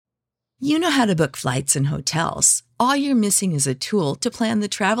You know how to book flights and hotels. All you're missing is a tool to plan the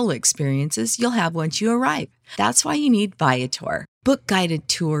travel experiences you'll have once you arrive. That's why you need Viator. Book guided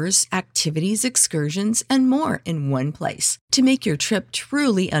tours, activities, excursions, and more in one place to make your trip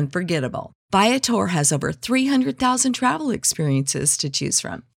truly unforgettable. Viator has over 300,000 travel experiences to choose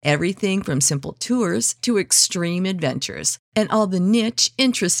from. Everything from simple tours to extreme adventures and all the niche,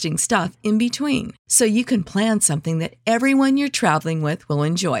 interesting stuff in between. So you can plan something that everyone you're traveling with will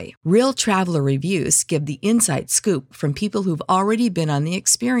enjoy. Real traveler reviews give the inside scoop from people who've already been on the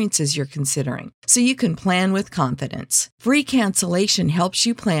experiences you're considering. So you can plan with confidence. Free cancellation helps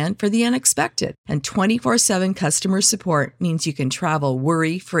you plan for the unexpected. And 24/7 customer support means you can travel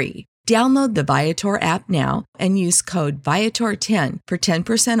worry-free. Download the Viator app now and use code Viator10 for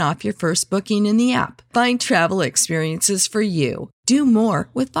 10% off your first booking in the app. Find travel experiences for you. Do more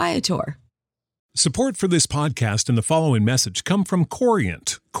with Viator. Support for this podcast and the following message come from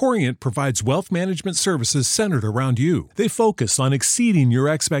Corient. Corient provides wealth management services centered around you. They focus on exceeding your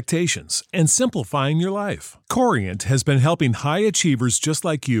expectations and simplifying your life. Corient has been helping high achievers just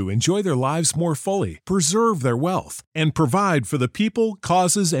like you enjoy their lives more fully, preserve their wealth, and provide for the people,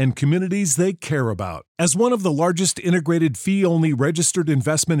 causes, and communities they care about. As one of the largest integrated fee-only registered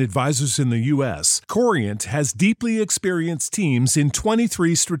investment advisors in the U.S., Corient has deeply experienced teams in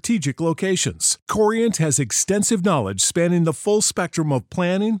 23 strategic locations. Corient has extensive knowledge spanning the full spectrum of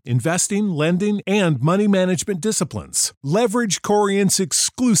planning, investing, lending, and money management disciplines. Leverage Corient's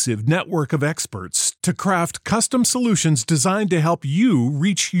exclusive network of experts to craft custom solutions designed to help you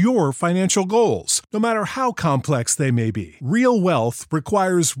reach your financial goals, no matter how complex they may be. Real wealth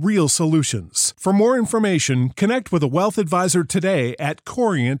requires real solutions. For more information, connect with a wealth advisor today at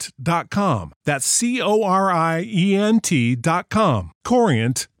Corient.com. That's Corient.com.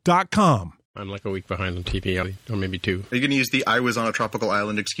 Corient.com. I'm like a week behind on TV, or maybe 2. Are you going to use the I was on a tropical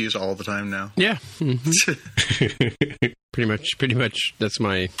island excuse all the time now? Yeah. Mm-hmm. Pretty much. That's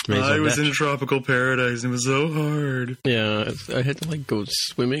my I was in a tropical paradise and it was so hard. Yeah, I had to go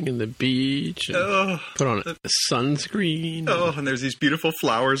swimming in the beach and put on sunscreen. Oh, and there's these beautiful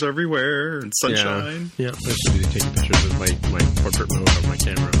flowers everywhere and sunshine. Yeah. I used to be taking pictures with my portrait mode of my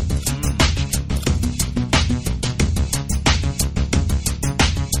camera.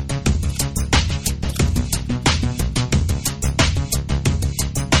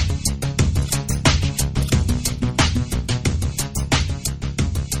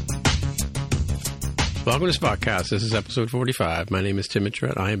 Welcome to Spotcast. This is episode 45. My name is Tim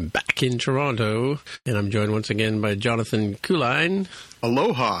Mitchell. I am back in Toronto, and I'm joined once again by Jonathan Kuline.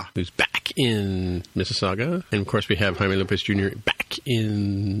 Aloha. Who's back in Mississauga. And, of course, we have Jaime Lopez Jr. back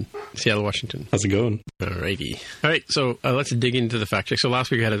in Seattle, Washington. How's it going? All righty. All right, so let's dig into the fact check. So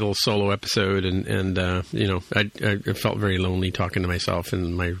last week I had a little solo episode, and I felt very lonely talking to myself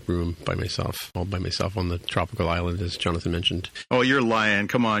in my room by myself, all by myself on the tropical island, as Jonathan mentioned. Oh, you're lying.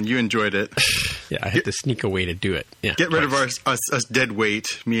 Come on, you enjoyed it. Yeah, I had to sneak away to do it. Yeah, Get rid of us dead weight.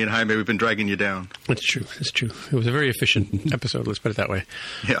 Me and Jaime, we've been dragging you down. That's true. It was a very efficient episode, let's put it that way.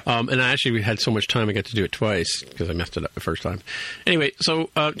 Yeah. And we had so much time I got to do it twice because I messed it up the first time. Anyway, so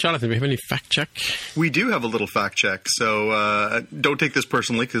Jonathan, do we have any fact check? We do have a little fact check, so don't take this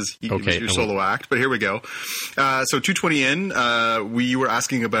personally because it was your solo act, but here we go. So 220 in, we were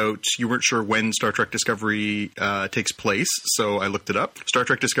asking about, you weren't sure when Star Trek Discovery takes place, so I looked it up. Star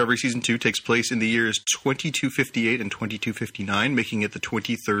Trek Discovery Season 2 takes place in the years 2258 and 2259, making it the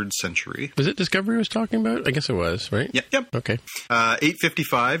 23rd century. Was it Discovery I was talking about? I guess it was, right? Yep. Okay.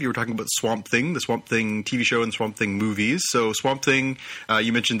 855, you were talking about Swamp Thing, the Swamp Thing TV show and Swamp Thing movies. So Swamp Thing,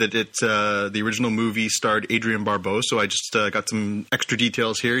 you mentioned that the original movie starred Adrienne Barbeau, so I just got some extra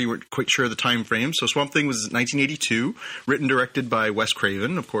details here. You weren't quite sure of the time frame. So Swamp Thing was 1982, written, directed by Wes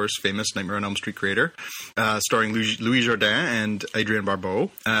Craven, of course, famous Nightmare on Elm Street creator, starring Louis Jourdain and Adrienne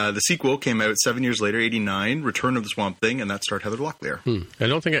Barbeau. The sequel came out 7 years later, 89, Return of the Swamp Thing, and that starred Heather Locklear. I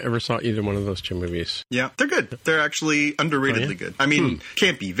don't think I ever saw either one of those two movies. Yeah, they're good. They're actually underratedly good. I mean,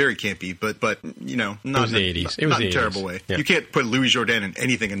 campy, very campy, but you know, not in the 80s. Not in a terrible way. Yeah. You can't put Louis Jourdain in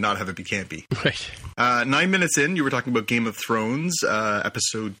anything and not have it be campy. Right. 9 minutes in, you were talking about Game of Thrones,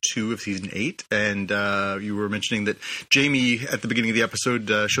 episode 2 of season 8, and you were mentioning that Jamie, at the beginning of the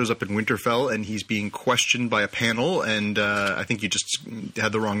episode, shows up in Winterfell, and he's being questioned by a panel, and I think you just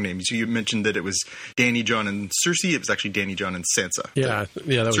had the wrong name. So you mentioned that it was Dany, Jon, and Cersei. It was actually Dany, Jon, and Sansa. Yeah,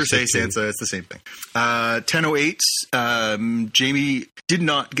 that was Cersei, Sansa, it's the same thing. 10:08, Jamie did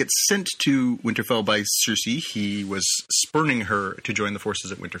not get sent to Winterfell by Cersei. He was spurning her to join the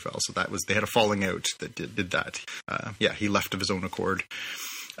forces at Winterfell, so they had a falling out that did that. He left of his own accord.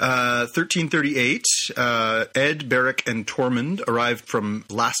 1338, Ed, Beric, and Tormund arrived from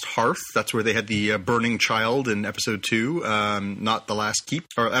Last Hearth. That's where they had the burning child in episode 2, not The Last Keep.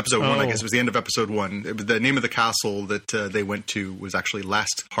 Or episode 1, I guess it was the end of episode 1. The name of the castle that they went to was actually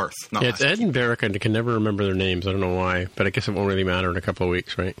Last Hearth, not Last it's Ed and Beric. I can never remember their names. I don't know why, but I guess it won't really matter in a couple of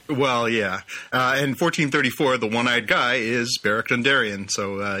weeks, right? Well, yeah. In 1434, the one-eyed guy is Beric Dondarrion.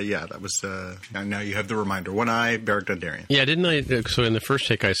 So, that was... now you have the reminder. One-eye, Beric Dondarrion. Yeah, didn't I... So in the first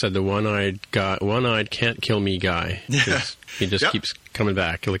take, I said the one-eyed guy, one-eyed can't kill me guy. Yeah. He just keeps coming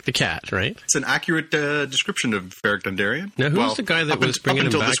back, like the cat, right? It's an accurate description of Beric Dondarrion. Now, who's the guy that was bringing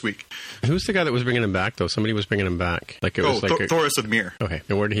him back? This week. Who's the guy that was bringing him back, though? Somebody was bringing him back. Like it was Thoros of Myr. Okay,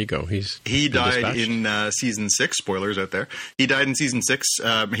 and where did he go? He died in season 6. Spoilers out there. He died in season 6.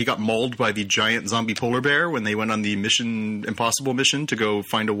 He got mauled by the giant zombie polar bear when they went on the Impossible mission to go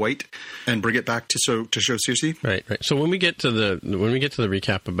find a white and bring it back to show Cersei. Right. So when we get to the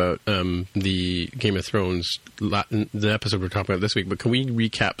recap about the Game of Thrones, the episode we're talking about this week, but can we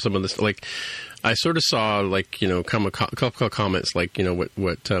recap some of this? Like, I sort of saw, like, a couple of comments, like,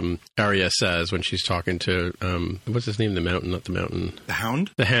 what Arya says when she's talking to, what's his name? The Mountain. The Hound?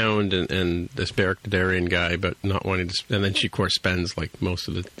 The Hound and this Beric Dondarrion guy, but not wanting to, and then she, of course, spends, like, most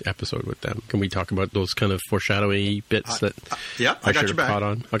of the episode with them. Can we talk about those kind of foreshadowing bits that I got your back. Caught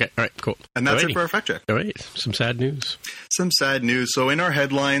on? Okay, all right, cool. And that's it for our fact check. All right, some sad news. So in our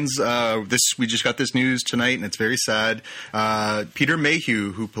headlines, we just got this news tonight, and it's very sad. Peter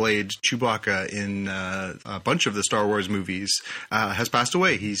Mayhew, who played Chewbacca in a bunch of the Star Wars movies, has passed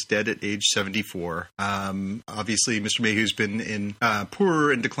away. He's dead at age 74. Obviously, Mr. Mayhew's been in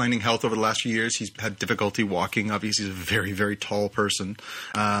poor and declining health over the last few years. He's had difficulty walking. Obviously, he's a very, very tall person.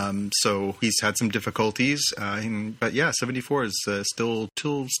 So he's had some difficulties. But yeah, 74 is still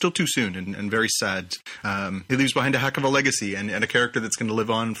too soon and very sad. He leaves behind a heck of a legacy and a character that's going to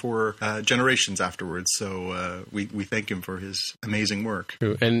live on for generations afterwards. So we thank him for his amazing work.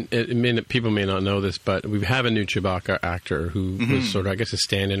 And people may not know this, but we have a new Chewbacca actor who was sort of, I guess, a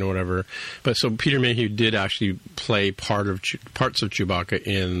stand-in or whatever. But so Peter Mayhew did actually play parts of Chewbacca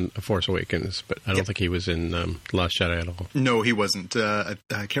in Force Awakens, but I don't think he was in Last Jedi at all. No, he wasn't. I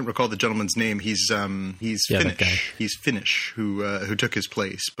can't recall the gentleman's name. He's Finnish. He's Finnish who took his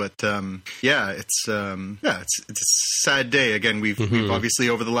place. But it's a sad day. Again, we've obviously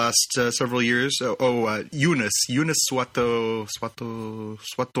over the last several years. Eunice Swatomo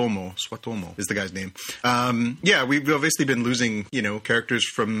is the guy's name. We've obviously been losing, characters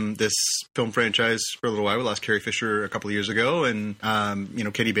from this film franchise for a little while. We lost Carrie Fisher a couple of years ago, and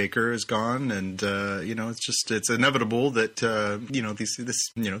Kenny Baker is gone, and it's inevitable that these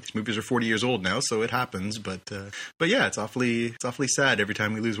movies are 40 years old now, so it happens. But yeah, it's awfully sad every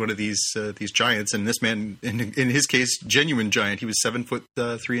time we lose one of these giants. And this man, in his case, genuine giant. He was 7 foot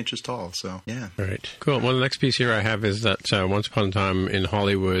 3 inches tall. So yeah, all right, cool. Well, the next piece here I have is that once upon a time in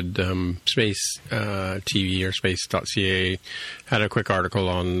Hollywood, Space TV or Space.ca had a quick article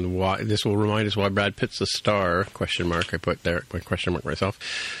on why this will remind us why Brad Pitt's a star? ? I put there my question mark myself.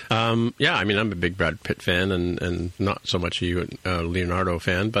 I'm a big Brad Pitt fan and not so much a Leonardo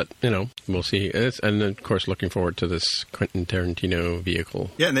fan, but we'll see. And of course, looking forward to this Quentin Tarantino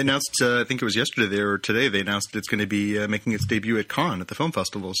vehicle. Yeah, and they announced, I think it was yesterday or today, they announced it's going to be making its debut at Cannes at the film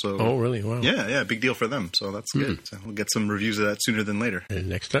festival. So, oh, really? Wow. Yeah, big deal for them. So that's good. So we'll get some reviews of that sooner than later. And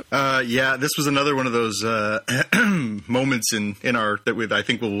next up, this was another one of those moments in our that I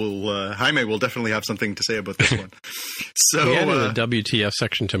think Jaime will definitely have something to say about this one. So we added a WTF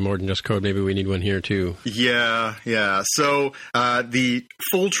section to More Than Just Code. Maybe we need one here too. Yeah. So the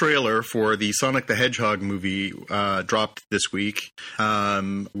full trailer for the Sonic the Hedgehog movie dropped this week.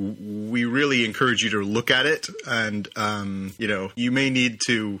 We really encourage you to look at it, and you may need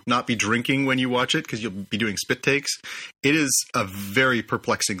to not be drinking when you watch it because you'll be doing spit takes. It is a very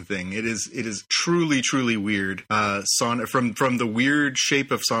perplexing thing. It is truly, truly weird. Sonic, from the weird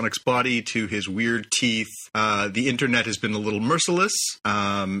shape of Sonic's body to his weird teeth. The internet has been a little merciless,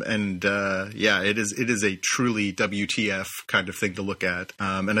 it is a truly WTF kind of thing to look at,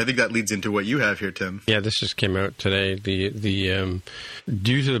 and I think that leads into what you have here, Tim. Yeah, this just came out today. The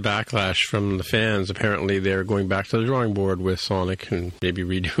due to the backlash from the fans, apparently they're going back to the drawing board with Sonic and maybe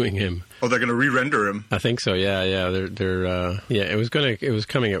redoing him. Oh, they're going to re-render him. I think so. Yeah. It was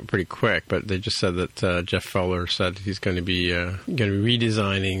coming up pretty quick, but they just said that Jeff Fowler said he's going to be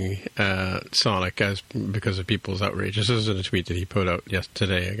redesigning Sonic because of people's outrage. This is a tweet that he put out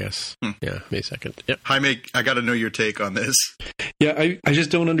today, I guess. Yeah, May 2nd. Yep. Jaime, I got to know your take on this. Yeah, I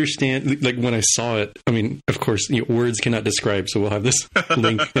just don't understand. Like when I saw it, I mean, of course, words cannot describe, so we'll have this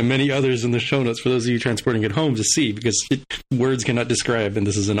link and many others in the show notes for those of you transporting it home to see, because words cannot describe, and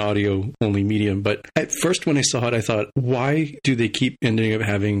this is an audio-only medium. But at first when I saw it, I thought, why do they keep ending up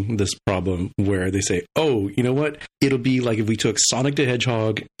having this problem where they say, oh, you know what? It'll be like if we took Sonic the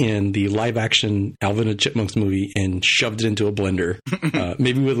Hedgehog in the live-action Alvin and the Chipmunks movie and shoved it into a blender,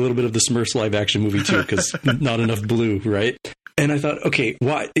 maybe with a little bit of the Smurfs live-action movie too, because not enough blue, right? And I thought, okay,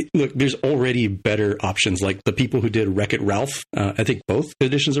 why? Look, there's already better options. Like the people who did Wreck-It Ralph, I think both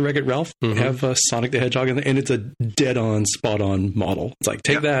editions of Wreck-It Ralph have Sonic the Hedgehog in there, and it's a dead-on, spot-on model. It's like,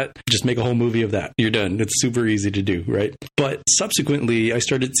 take that, just make a whole movie of that. You're done. It's super easy to do, right? But subsequently, I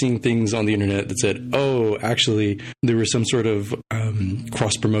started seeing things on the internet that said, oh, actually, there was some sort of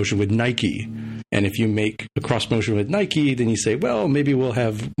cross-promotion with Nike. And if you make a cross-promotion with Nike, then you say, well, maybe we'll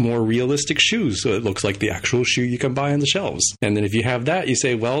have more realistic shoes, so it looks like the actual shoe you can buy on the shelves. And then if you have that, you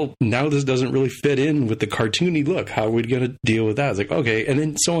say, well, now this doesn't really fit in with the cartoony look. How are we going to deal with that? It's like, okay. And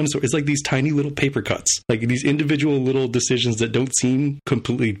then so on and so. It's like these tiny little paper cuts, like these individual little decisions that don't seem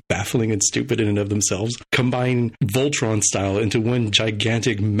completely baffling and stupid in and of themselves, combine Voltron style into one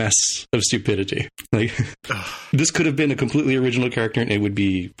gigantic mess of stupidity. Like this could have been a completely original character, and it would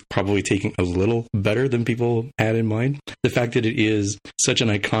be probably taking a little better than people had in mind. The fact that it is such an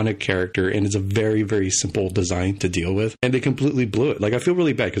iconic character and it's a very, very simple design to deal with, and they completely blew it. Like I feel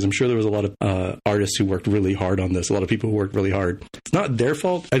really bad because I'm sure there was a lot of artists who worked really hard on this, a lot of people who worked really hard. It's not their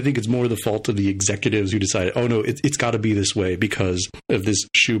fault. I think it's more the fault of the executives who decided, oh no, it's got to be this way because of this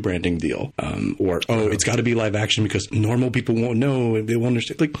shoe branding deal, or oh, it's got to be live action because normal people won't know and they won't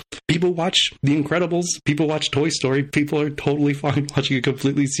understand. Like people watch The Incredibles, people watch Toy Story, people are totally fine watching a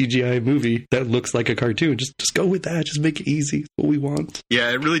completely CGI movie that looks like a cartoon. Just go with that. Just make it easy. What we want.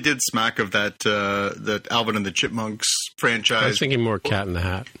 Yeah, it really did smack of that Alvin and the Chipmunks franchise. I was thinking more Cat in the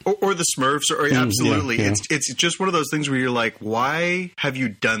Hat, or the Smurfs. Or absolutely, yeah. It's just one of those things where you're like, why have you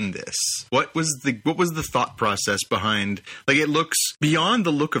done this? What was the thought process behind? Like, it looks beyond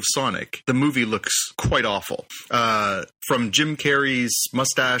the look of Sonic. The movie looks quite awful. From Jim Carrey's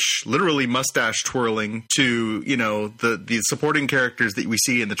mustache, literally mustache twirling, to the supporting characters that we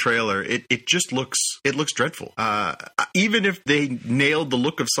see in the trailer, it just looks dreadful. Even if they nailed the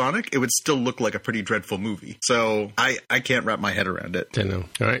look of Sonic, it would still look like a pretty dreadful movie. So I can't wrap my head around it. I know.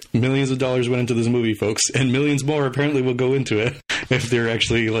 All right. Millions of dollars went into this movie, folks, and millions more apparently will go into it if they're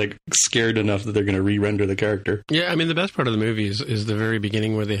actually like scared enough that they're going to re-render the character. Yeah, I mean the best part of the movie is the very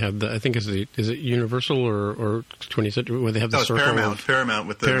beginning where they have I think is it Universal or 20th Century where they have the circle. Paramount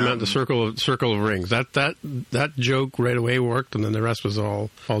with the Paramount, the circle of rings. That joke right away worked, and then the rest was all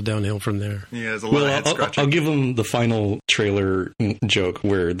downhill from there. Yeah, there's a lot of head scratching. I'll give them the final trailer joke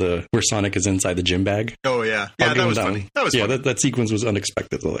where Sonic is inside the gym bag. Oh yeah, that was funny. That was funny. That sequence was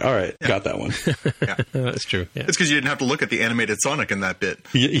unexpected. All right, got that one. Yeah, that's true. Yeah. It's because you didn't have to look at the animated Sonic in that bit.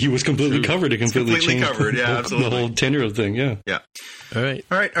 He was completely covered. It completely changed covered. Yeah, absolutely. The whole tenor of the thing. Yeah. Yeah. All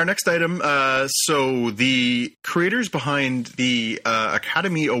right. Our next item. So the creators behind the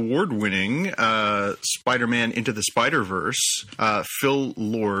Academy Award-winning Spider-Man Into the Spider-Verse, Phil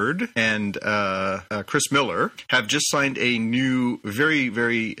Lord and Chris Miller, have just signed a new, very,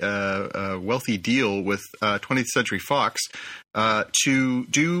 very wealthy deal with 20th Century Fox to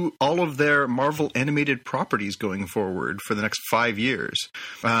do all of their Marvel animated properties going forward for the next 5 years.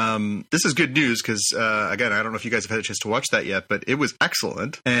 This is good news because, again, I don't know if you guys have had a chance to watch that yet, but it was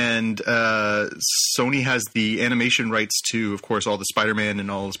excellent. And Sony has the animation rights to, of course, all the Spider-Man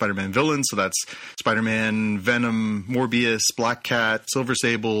and all the Spider-Man villains. So that's Spider-Man, Venom, Morbius, Black Cat, Silver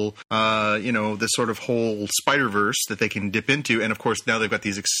Sable, this sort of whole Spider-Verse that they can dip into. And, of course, now they've got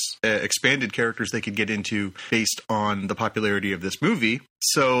these expanded characters they could get into based on the popularity of this movie.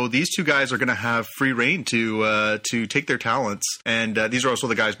 So these two guys are going to have free reign to take their talents, and these are also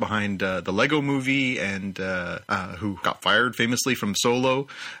the guys behind the Lego Movie and who got fired famously from Solo.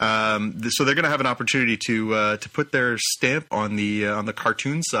 So they're going to have an opportunity to put their stamp on the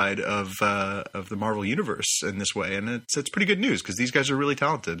cartoon side of the Marvel universe in this way, and it's pretty good news because these guys are really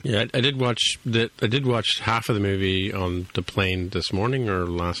talented. Yeah, I did watch half of the movie on the plane this morning or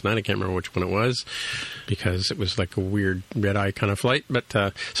last night. I can't remember which one it was because it was like a weird red eye kind of flight, but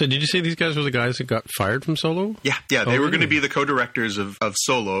So did you say these guys were the guys that got fired from Solo? Yeah. They were going to be the co-directors of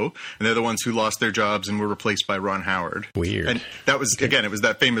Solo, and they're the ones who lost their jobs and were replaced by Ron Howard. Weird. And that was, again, it was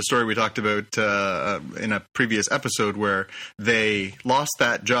that famous story we talked about in a previous episode where they lost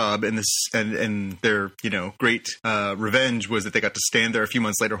that job, and their great revenge was that they got to stand there a few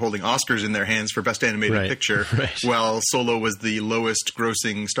months later holding Oscars in their hands for Best Animated Picture, while Solo was the lowest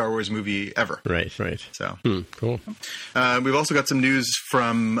grossing Star Wars movie ever. Right. So cool. We've also got some news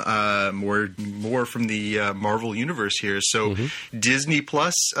from more from the Marvel universe here. So Disney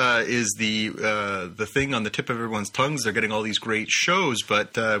Plus is the thing on the tip of everyone's tongues. They're getting all these great shows,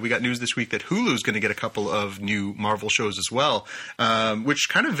 but we got news this week that Hulu is going to get a couple of new Marvel shows as well, which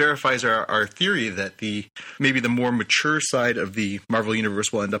kind of verifies our theory that maybe the more mature side of the Marvel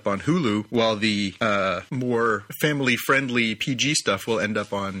universe will end up on Hulu, while the more family-friendly PG stuff will end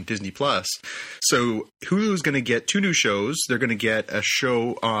up on Disney Plus. So Hulu is going to get 2 new shows. They're going to get a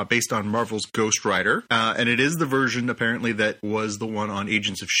show based on Marvel's Ghost Rider, and it is the version apparently that was the one on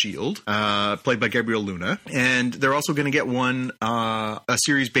Agents of S.H.I.E.L.D., played by Gabriel Luna. And they're also going to get a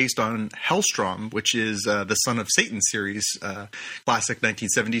series based on Hellstrom, which is the Son of Satan series, classic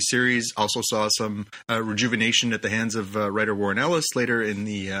 1970s series. Also saw some rejuvenation at the hands of writer Warren Ellis later in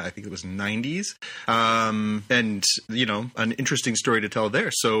the, I think it was 90s. And, an interesting story to tell there.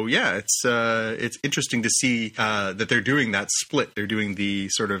 So, yeah, it's interesting to see that they're doing that split. They're doing the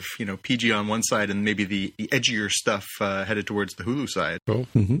sort of, PG on one side and maybe the edgier stuff headed towards the Hulu side. Cool.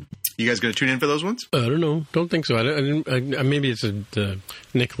 You guys going to tune in for those ones? I don't know. Don't think so. Maybe it's a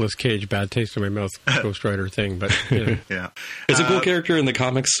Nicolas Cage bad taste in my mouth Ghost Rider thing, but yeah, it's a cool character in the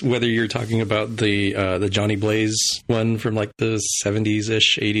comics. Whether you're talking about the Johnny Blaze one from like the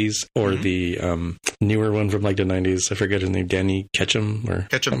 70s-ish, 80s, or the newer one from like the 90s. I forget his name, Danny Ketchum or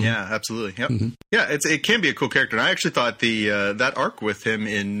Ketchum. Yeah, absolutely. Yep. Yeah, it can be a cool character. And I actually thought that arc with him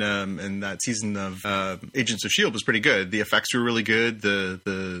in that season of Agents of S.H.I.E.L.D. was pretty good. The effects were really good.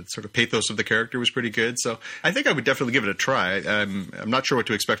 The sort of pathos of the character was pretty good. So I think I would definitely give it a try. I'm not sure what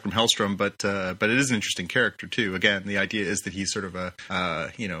to expect from Hellstrom, but it is an interesting character too. Again, the idea is that he's sort of a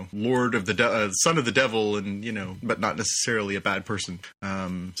lord of the son of the devil, and but not necessarily a bad person.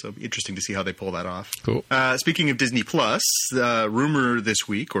 So interesting to see how they pull that off. Cool. Speaking of Disney Plus, rumor this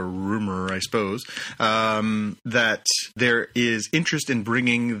week, I suppose, that there is interest in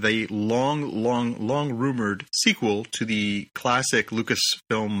bringing the long rumored sequel to the classic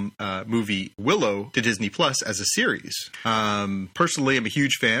Lucasfilm movie Willow to Disney Plus as a series. Personally, I'm a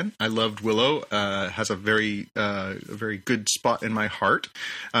huge fan. I loved Willow. Has a very good spot in my heart.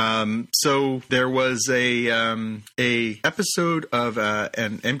 So there was a episode of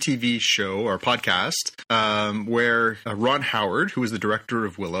an MTV show or podcast where Ron Howard, who was the director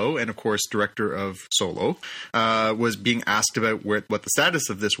of Willow and of course director of Solo, was being asked about what the status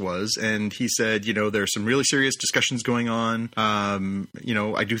of this was, and he said, there's some really serious discussions going on.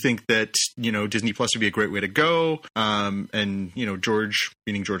 I do think that Disney Plus would be a great way to go. And George,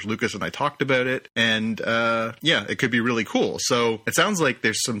 meaning George Lucas, and I talked about it, and it could be really cool. So it sounds like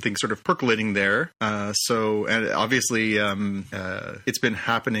there's something sort of percolating there. And obviously it's been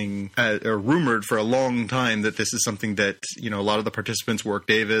happening or rumored for a long time that this is something that a lot of the participants, Warwick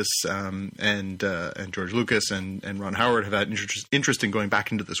Davis and George Lucas and Ron Howard, have had interest in going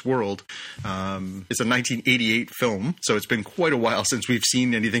back into this world. It's a 1988 film, so it's been quite a while since we've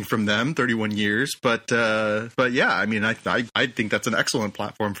seen anything from them, 31 years. But yeah, I mean, I think that's an excellent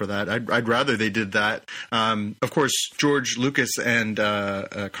platform for that. I'd rather they did that. Of course, George Lucas and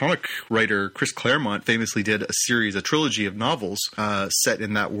comic writer Chris Claremont famously did a trilogy of novels set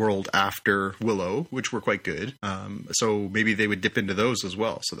in that world after Willow, which were quite good. So maybe they would dip into those as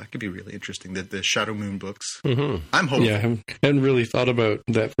well. So that could be really interesting. The Shadow Moon books. I'm hoping. Yeah, I hadn't really thought about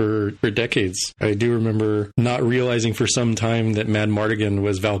that for decades. I do remember not realizing for some time that Mad Mardigan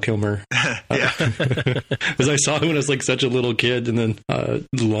was Val Kilmer. Yeah. Because I saw him when I was like such a little kid, and then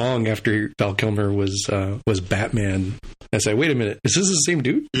long after Val Kilmer was Batman, I said, "Wait a minute, is this the same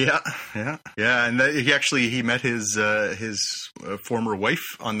dude?" Yeah, and he met his former wife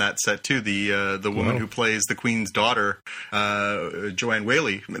on that set too. The woman who plays the Queen's daughter, Joanne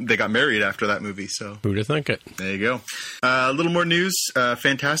Whaley. They got married after that movie. So who'd have thunk it? There you go. A little more news: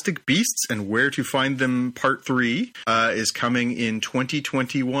 Fantastic Beasts and Where to Find Them Part 3 is coming in 2020.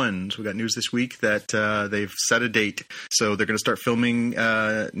 2021. So we got news this week that they've set a date. So they're going to start filming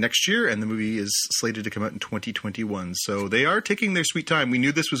next year, and the movie is slated to come out in 2021. So they are taking their sweet time. We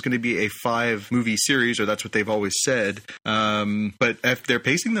knew this was going to be a 5-movie series, or that's what they've always said. But if they're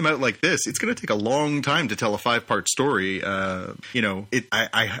pacing them out like this, it's going to take a long time to tell a 5-part story. I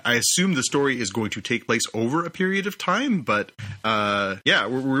assume the story is going to take place over a period of time, but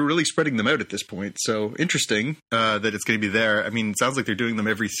we're really spreading them out at this point. So interesting that it's going to be there. I mean, it sounds like they're doing them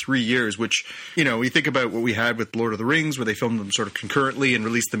every 3 years, which, we think about what we had with Lord of the Rings, where they filmed them sort of concurrently and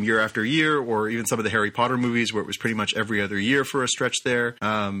released them year after year, or even some of the Harry Potter movies where it was pretty much every other year for a stretch there.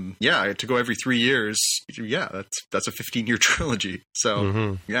 To go every 3 years, that's a 15-year trilogy.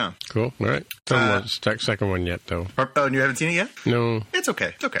 So, yeah. Cool. All right. Second one yet, though. Oh, and you haven't seen it yet? No. It's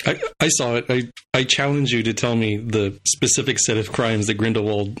okay. It's okay. I saw it. I challenge you to tell me the specific set of crimes that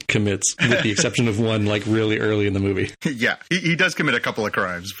Grindelwald commits, with the exception of one, like, really early in the movie. Yeah. He does commit a couple of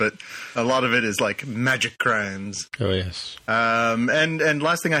crimes, but a lot of it is, like, magic crimes. Oh, yes. And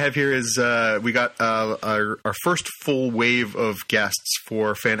last thing I have here is we got our first full wave of guests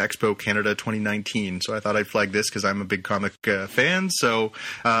for Fan Expo Canada 2019. So I thought I'd flag this because I'm a big comic fan. So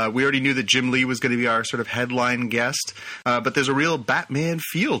we already knew that Jim Lee was going to be our sort of headline guest, but there's a real Batman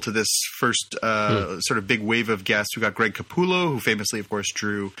feel to this first sort of big wave of guests. We got Greg Capullo, who famously, of course,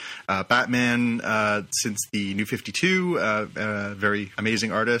 drew Batman since the New 52, very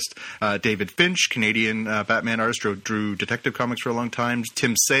amazing artist. David Finch, Canadian Batman artist, drew Detective Comics for a long time.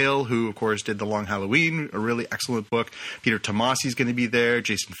 Tim Sale, who, of course, did The Long Halloween, a really excellent book. Peter Tomasi's going to be there.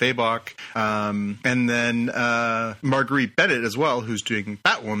 Jason Fabok. And then Marguerite Bennett as well, who's doing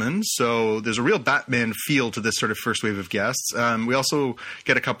Batwoman. So there's a real Batman feel to this sort of first wave of guests. We also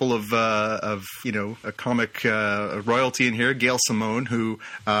get a couple of a comic royalty in here. Gail Simone, who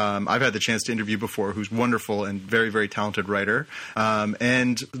I've had the chance to interview before, who's wonderful and very, very talented writer.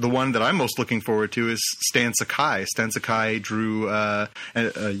 And the one that I'm most looking forward to is Stan Sakai. Stan Sakai drew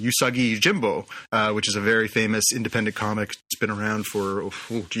Usagi Jimbo, which is a very famous independent comic. It's been around for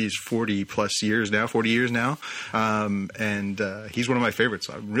 40 years now. And he's one of my favorites.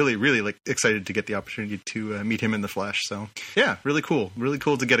 So I'm really, really excited to get the opportunity to meet him in the flesh. So yeah, really cool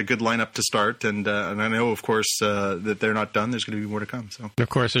to get a good lineup to start. And I know, of course, that they're not done. There's going to be more to come. So of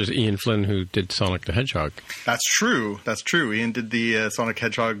course, there's Ian Flynn, who did Sonic the Hedgehog. That's true. Ian did the Sonic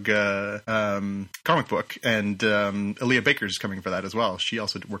Hedgehog comic book, and Aaliyah Baker's coming for that as well. She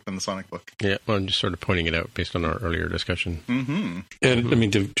also worked on the Sonic book. Yeah, well, I'm just sort of pointing it out based on our earlier discussion. Mm-hmm. And I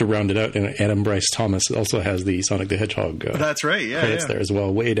mean, to round it out, Adam Bryce Thomas also has the Sonic the Hedgehog. That's right. Yeah, credits there as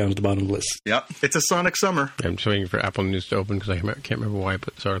well, way down at the bottom of the list. Yep, it's a Sonic summer. I'm just waiting for Apple News to open because I can't remember why I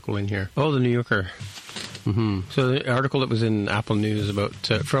put this article in here. Oh, the New Yorker. Mm-hmm. So the article that was in Apple News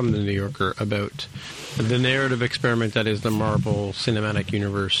from the New Yorker about the narrative experiment that is the Marvel Cinematic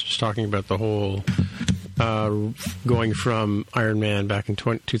Universe, just talking about the whole going from Iron Man back in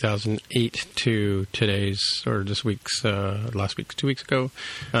 2008 to today's, or this week's, last week's, 2 weeks ago,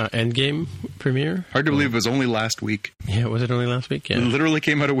 Endgame premiere. Hard to believe it was only last week. Yeah, was it only last week? Yeah. It literally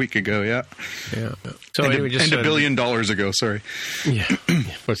came out a week ago, yeah. Yeah. So anyway, just $1 billion ago, sorry. Yeah.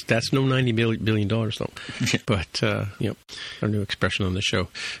 But that's no $90 billion, though. Yeah. But, our new expression on the show.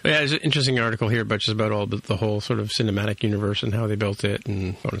 But yeah, there's an interesting article here about all the whole sort of cinematic universe and how they built it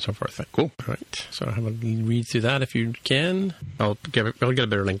and so on and so forth. Cool. All right. So have a read through that if you can. I'll get a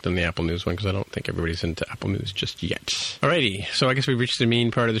better link than the Apple News one because I don't think everybody's into Apple News just yet. Alrighty. So I guess we've reached the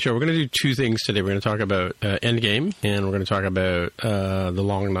main part of the show. We're going to do two things today. We're going to talk about Endgame, and we're going to talk about The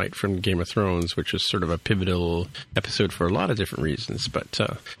Long Night from Game of Thrones, which is sort of a pivotal episode for a lot of different reasons. But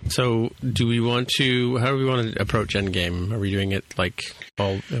so how do we want to approach Endgame? Are we doing it like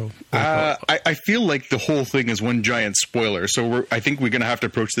all? I feel like the whole thing is one giant spoiler. So I think we're going to have to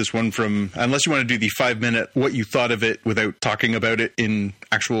approach this one from, unless you want to do the 5-minute what you thought of it without talking about it in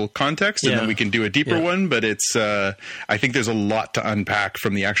actual context, and then we can do a deeper one. But it's I think there's a lot to unpack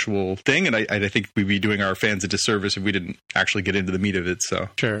from the actual thing, and I think we'd be doing our fans a disservice if we didn't actually get into the meat of it. So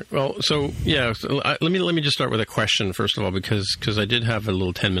sure. Well, so yeah, let me just start with a question first of all, because I did have a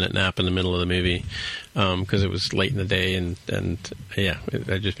little 10-minute nap in the middle of the movie because it was late in the day, and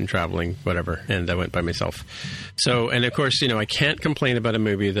I'd just been traveling, whatever, and I went by myself. So, and of course, I can't complain about a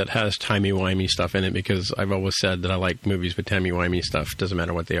movie that has timey-wimey stuff in it because I've always said that I like movies with timey-wimey stuff. Doesn't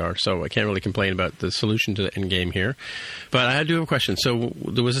matter what they are. So I can't really complain about the solution to the end game here. But I do have a question. So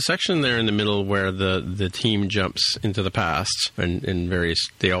there was a section there in the middle where the team jumps into the past, and in various,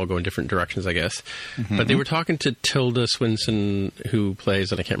 they all go in different directions, I guess. Mm-hmm. But they were talking to Tilda Swinton, who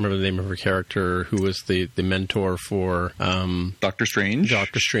plays, and I can't remember the name of her character, who was the mentor for Doctor Strange.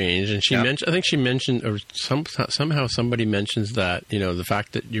 And she mentioned, I think she mentioned, or somehow somebody mentions that, the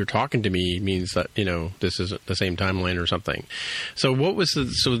fact that you're talking to me means that, this isn't the same timeline or something. So what was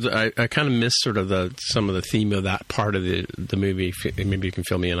I kind of missed sort of some of the theme of that part of the movie. Maybe you can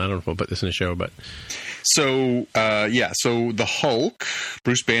fill me in. I don't know if we'll put this in the show, but. So the Hulk,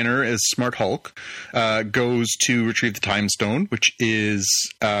 Bruce Banner as Smart Hulk, goes to retrieve the Time Stone, which is,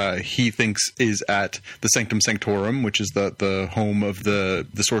 he thinks is at the Sanctum Sanctorum, which is the home of the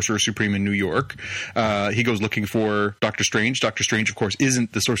Sorcerer Supreme in New York. He goes looking for Doctor Strange. Doctor Strange, of course,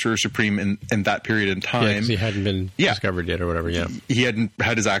 isn't the Sorcerer Supreme in that period in time. Yeah, 'cause he hadn't been discovered yet or whatever, yeah. He hadn't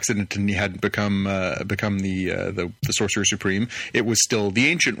had his accident and he hadn't become the Sorcerer Supreme. It was still the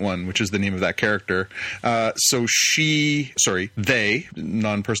Ancient One, which is the name of that character. They,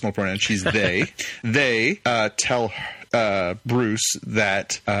 non-personal pronoun, she's they tell Bruce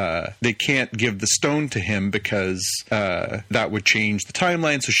that they can't give the stone to him because that would change the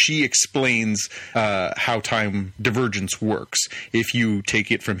timeline. So she explains how time divergence works. If you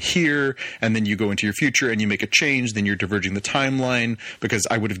take it from here and then you go into your future and you make a change, then you're diverging the timeline, because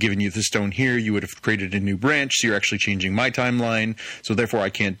I would have given you the stone here, you would have created a new branch, so you're actually changing my timeline, so therefore I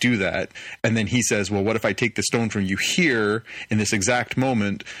can't do that. And then he says, well, what if I take the stone from you here in this exact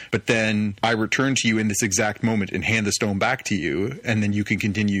moment, but then I return to you in this exact moment and hand the stone back to you, and then you can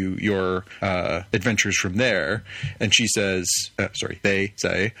continue your adventures from there. And she says, they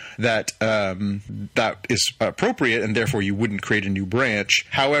say that that is appropriate, and therefore you wouldn't create a new branch.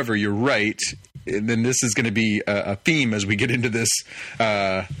 However, you're right, and then this is going to be a theme as we get into this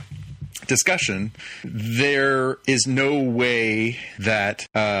discussion. There is no way that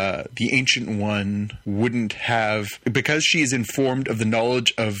the Ancient One wouldn't have, because she is informed of the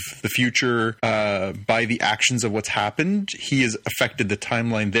knowledge of the future by the actions of what's happened, he has affected the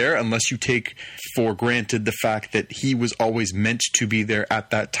timeline there, unless you take for granted the fact that he was always meant to be there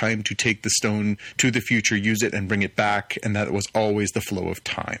at that time to take the stone to the future, use it, and bring it back, and that was always the flow of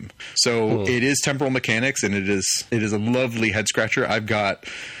time. So It is temporal mechanics, and it is a lovely head scratcher. I've got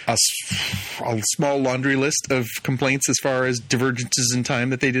a small laundry list of complaints as far as divergences in time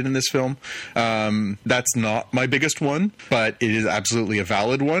that they did in this film. That's not my biggest one, but it is absolutely a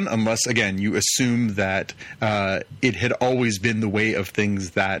valid one, unless, again, you assume that it had always been the way of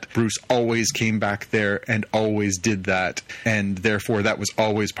things, that Bruce always came back there and always did that, and therefore that was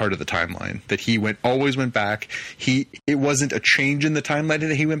always part of the timeline, that he always went back. It wasn't a change in the timeline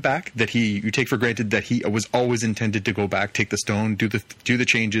that he went back, that you take for granted that he was always intended to go back, take the stone, do the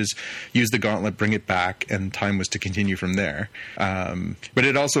changes, use the gauntlet, bring it back, and time was to continue from there. But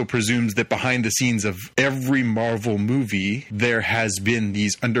it also presumes that behind the scenes of every Marvel movie, there has been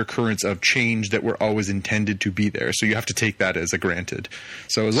these undercurrents of change that were always intended to be there. So you have to take that as a granted.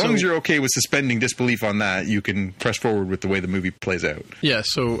 So as long as you're okay with suspending disbelief on that, you can press forward with the way the movie plays out. Yeah.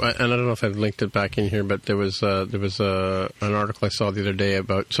 So, and I don't know if I've linked it back in here, but there was an article I saw the other day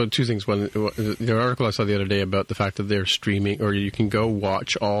about. So two things. One, the article I saw the other day about the fact that they're streaming, or you can go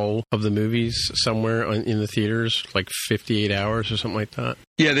watch all of the movies somewhere in the theaters, like 58 hours or something like that.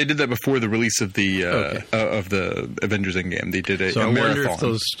 Yeah, they did that before the release of the Avengers Endgame. They did a marathon. I wonder if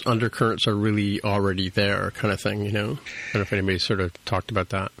those undercurrents are really already there, kind of thing. I don't know if anybody sort of talked about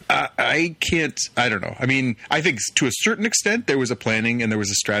that. I don't know. I mean, I think to a certain extent there was a planning and there was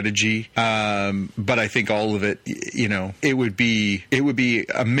a strategy, but I think all of it, it would be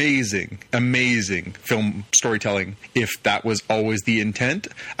amazing film storytelling if that was always the intent.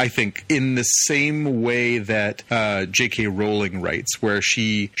 I think in the same way that J.K. Rowling writes, where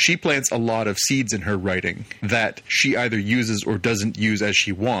she plants a lot of seeds in her writing that she either uses or doesn't use as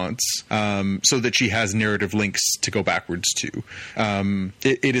she wants, so that she has narrative links to go backwards to.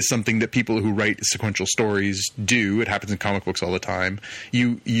 It is something that people who write sequential stories do. It happens in comic books all the time.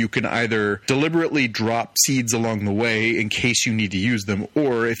 You can either deliberately drop seeds along the way in case you need to use them,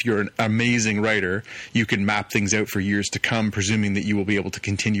 or if you're an amazing writer, you can map things out for years to come, presuming that you will be able to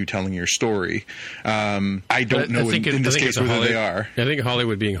continue telling your story. I don't know in this case whether they are. I think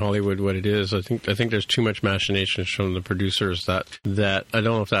Hollywood being Hollywood, what it is, I think there's too much machinations from the producers that I don't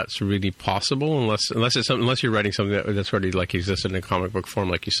know if that's really possible unless you're writing something that's already like existed in a comic book form,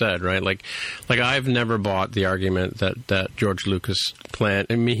 like you said, right? Like I've never bought the argument that George Lucas planned.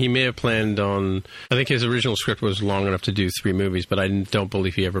 I mean, he may have planned on. I think his original script was long enough to do 3 movies, but I don't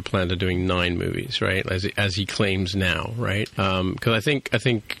believe he ever planned on doing 9 movies, right? As he claims now, right? Because I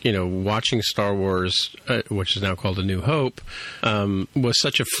think watching Star Wars, which is now called A New Hope, was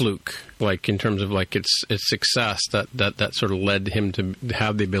such a fluke, like in terms of like its success that sort of led him to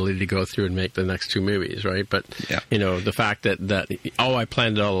have the ability to go through and make the next 2 movies, right? But the fact that I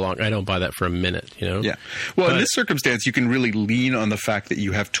planned it all along, I don't buy that for a minute, Yeah. Well, in this circumstance, you can really lean on the fact that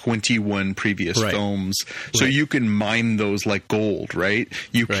you have 21 previous films, so you can mine those like gold, right?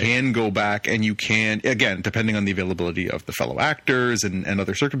 You can go back and you can, again, depending on the availability of the fellow actors and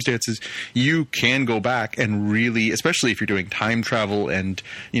other circumstances, you can go back and really, especially if you're doing time travel and,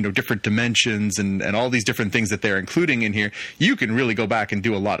 different dimensions and all these different things that they're including in here, you can really go back and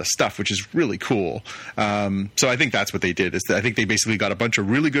do a lot of stuff, which is really cool. So I think that's what they did. I think they basically got a bunch of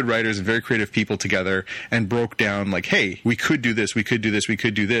really good writers and very creative people together and broke down like, hey, we could do this, we could do this, we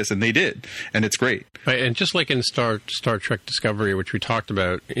could do this, and they did, and it's great. Right, and just like in Star Trek Discovery, which we talked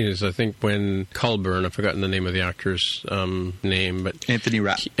about, is I think when Culburn, I've forgotten the name of the actor's name, but Anthony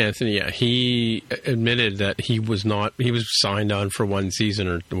Rapp. He admitted that he was signed on for 1 season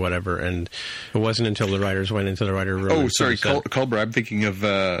or whatever, and it wasn't until the writers went into the writer room. Oh, sorry, Culber. I'm thinking of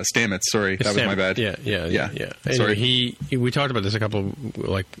Stamets. Sorry, that was my bad. Yeah. Sorry. We talked about this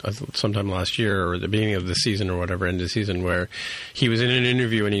sometime last year or at the beginning of the season or whatever, end of the season, where he was in an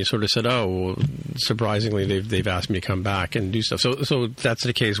interview and he sort of said, "Oh, well, surprisingly, they've asked me to come back and do stuff." So that's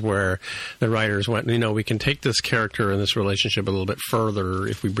the case where the writers went, we can take this character and this relationship a little bit further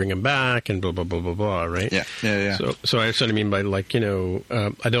if we bring him back and blah blah blah blah blah, right? Yeah. So I sort of mean by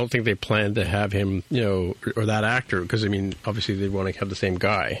I don't think they planned to have him, or that actor, because obviously they want to have the same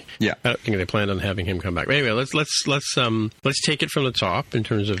guy. Yeah, I don't think they planned on having him come back. But anyway, let's take it from the top in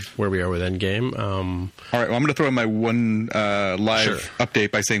terms of where we are with Endgame. All right, well, I'm going to throw in my one live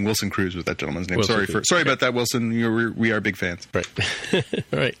update by saying Wilson Cruz was that gentleman's name. Sorry about that, Wilson. We are big fans. Right.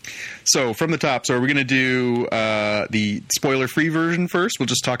 All right. So from the top, are we going to do the spoiler-free version first? We'll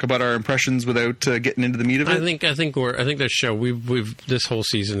just talk about our impressions without getting into the meat of it. I think this show we've this whole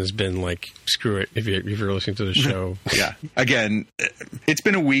season has been like, screw it if you're listening to the show. Yeah. Again, it's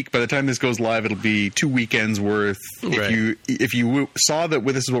been a week. By the time this goes live, it'll be 2 weekends worth. Right. If you saw that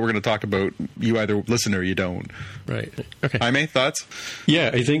this is what we're going to talk about, you either listen or you don't. Right. Okay. Jaime, thoughts?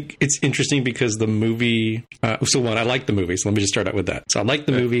 Yeah, I think it's interesting because the movie. I like the movie. So let me just start out with that. So I like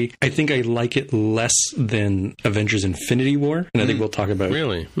the movie. I think I like it less than Avengers: Infinity War, and I think we'll talk about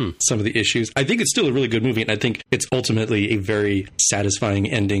some of the issues. I think it's still a really good movie, and I think it's ultimately a very satisfying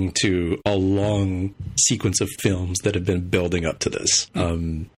ending to a long sequence of films that have been building up to this.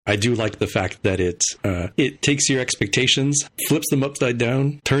 I do like the fact that it takes your expectations, flips them upside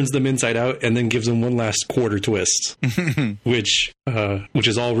down, turns them inside out, and then gives them one last quarter twist, which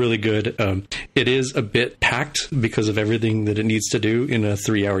is all really good. It is a bit packed because of everything that it needs to do in a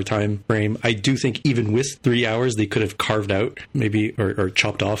 3-hour time frame. I do think even with 3 hours, they could have carved out maybe or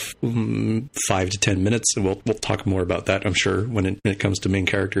chopped off 5 to 10 minutes, and we'll talk more about that, I'm sure, when it comes to main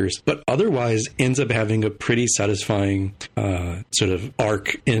characters. But otherwise, ends up having a pretty satisfying sort of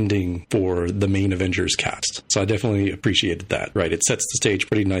arc ending for the main Avengers cast. So I definitely appreciated that, right? It sets the stage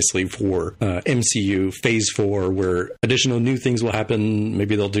pretty nicely for MCU Phase 4, where additional new things will happen.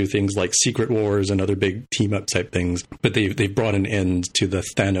 Maybe they'll do things like Secret Wars and other big team-up type things. But they've brought an end to the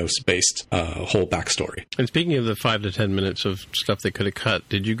Thanos-based whole backstory. And speaking of the 5 to 10 minutes of stuff they could have cut,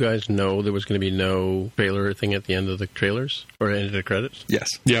 did you guys know there was going to be no trailer thing at the end of the trailers or end of the credits? Yes.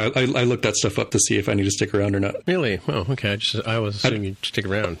 Yeah, I looked that stuff up to see if I need to stick around or not. Really? Oh, okay. I was assuming you'd stick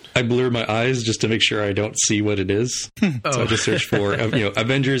around. I blur my eyes just to make sure I don't see what it is. So I just searched for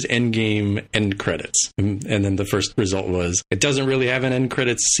Avengers Endgame end credits, and then the first result was it doesn't really have an end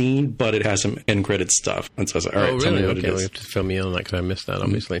credits scene, but it has some end credits stuff. And so I was like, all right, tell me what it is. We have to fill me in on that because I missed that,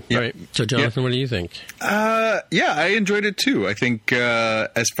 obviously. All right. So Jonathan, what do you think? I enjoyed it too. I think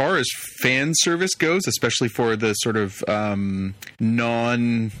as far as fan service goes, especially for the sort of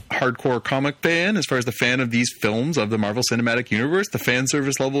non-hardcore comic fan, as far as the fan of these films of the Marvel Cinematic Universe, the fan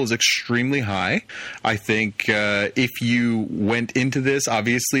service level is extremely high. I think if you went into this,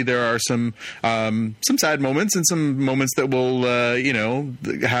 obviously there are some sad moments and some moments that will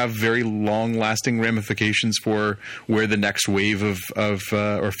have very long-lasting ramifications for where the next wave of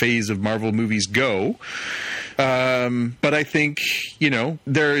or phase of Marvel movies go. But I think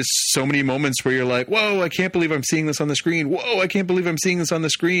there is so many moments where you're like, whoa, I can't believe I'm seeing this on the screen. Whoa, I can't believe I'm seeing this on the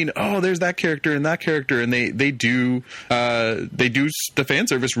screen. Oh, there's that character and that character. And they do the fan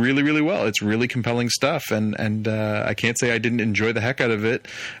service really, really well. It's really compelling stuff. And I can't say I didn't enjoy the heck out of it.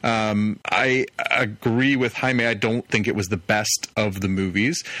 I agree with Jaime. I don't think it was the best of the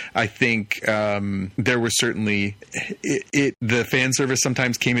movies. I think there was certainly the fan service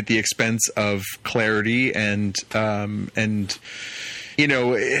sometimes came at the expense of clarity and in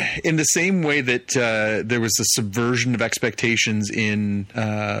the same way that there was a subversion of expectations in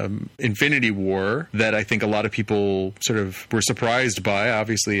Infinity War that I think a lot of people sort of were surprised by.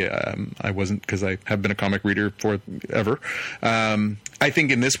 Obviously, I wasn't, because I have been a comic reader forever. I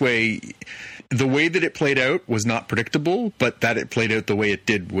think in this way, the way that it played out was not predictable, but that it played out the way it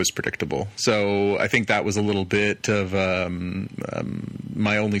did was predictable. So I think that was a little bit of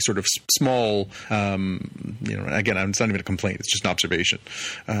my only sort of small, again, it's not even a complaint. It's just an observation.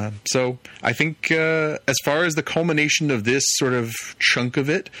 So I think as far as the culmination of this sort of chunk of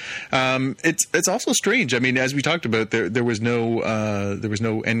it, it's also strange. I mean, as we talked about, there was no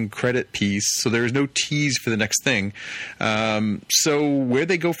end credit piece, so there was no tease for the next thing. So where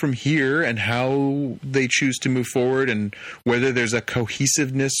they go from here and how they choose to move forward, and whether there's a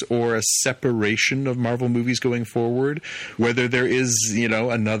cohesiveness or a separation of Marvel movies going forward, whether there is,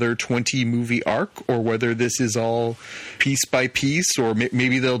 another 20 movie arc, or whether this is all piece by piece, or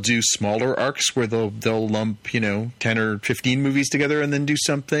maybe they'll do smaller arcs where they'll lump 10 or 15 movies together and then do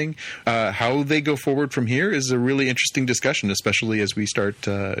something. How they go forward from here is a really interesting discussion, especially as we start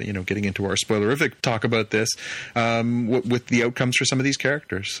getting into our spoilerific talk about this with the outcomes for some of these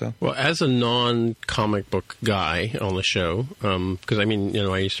characters. So, well, as a non-comic book guy on the show, because I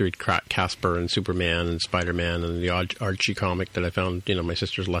used to read Casper and Superman and Spider-Man and the odd Archie comic that I found my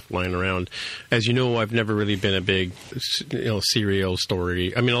sister's left lying around. As you know, I've never really been a big serial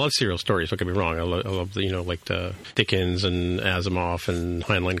story. I mean, I love serial stories, don't get me wrong. I love the like the Dickens and Asimov and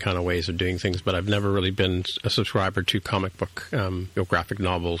Heinlein kind of ways of doing things, but I've never really been a subscriber to comic book graphic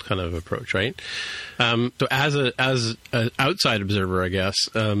novel kind of approach, right? So as an outside observer, I guess,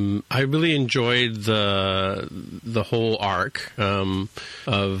 I really enjoyed the whole arc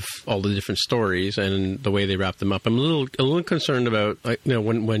of all the different stories and the way they wrap them up. I'm a little concerned about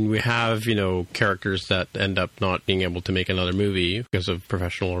when we have characters that end up not being able to make another movie because of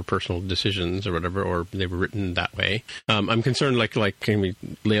professional or personal decisions or whatever, or they were written that way. I'm concerned, like can we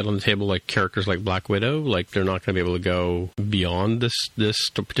lay it on the table, like characters like Black Widow, like they're not going to be able to go beyond this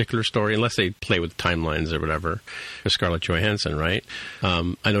particular story unless they play with timelines or whatever. For Scarlett Johansson, right? I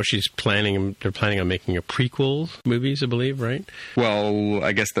know they're planning on making a prequel movies, I believe, right? Well,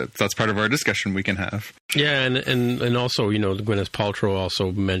 I guess that's part of our discussion we can have. Yeah, and also, Gwyneth Paltrow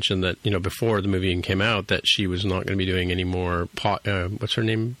also mentioned that, before the movie came out, that she was not going to be doing any more what's her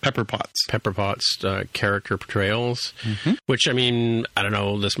name? Pepper Potts character portrayals, which, I don't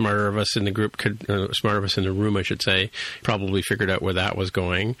know, the smarter of us in the group smarter of us in the room, I should say, probably figured out where that was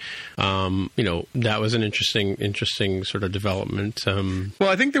going. That was an interesting sort of development. Well,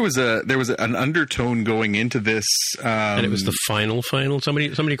 I think there was an undertone going into this, and it was the final.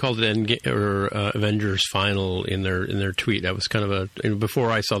 Somebody called it Avengers Final in their tweet. That was kind of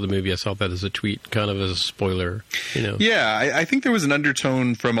before I saw the movie, I saw that as a tweet, kind of as a spoiler. Yeah, I think there was an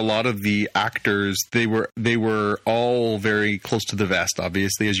undertone from a lot of the actors. They were all very close to the vest,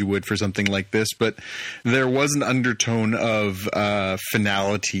 obviously, as you would for something like this. But there was an undertone of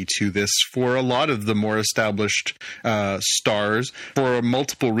finality to this for a lot of the more established stars for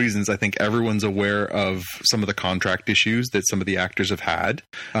multiple reasons. I think everyone's aware of some of the contract issues that some of the actors have had,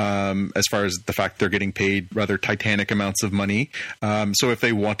 as far as the fact they're getting paid rather titanic amounts of money. So if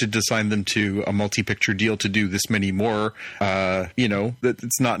they wanted to sign them to a multi-picture deal to do this many more, that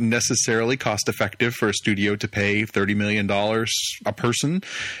it's not necessarily cost effective for a studio to pay $30 million a person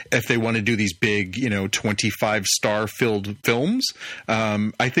if they want to do these big, 25-star filled films.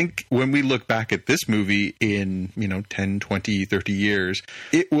 I think when we look back at this movie in, 10, 20, 30 years,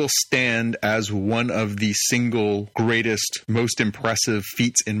 it will stand as one of the single greatest, most impressive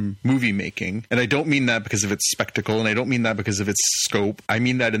feats in movie making. And I don't mean that because of its spectacle, and I don't mean that because of its scope. I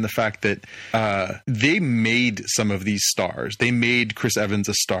mean that in the fact that they made some of these stars. They made Chris Evans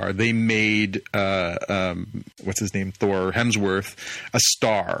a star. They made what's his name, Thor Hemsworth, a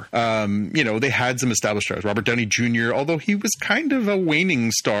star. They had some established stars. Robert Downey Jr., although he was kind of a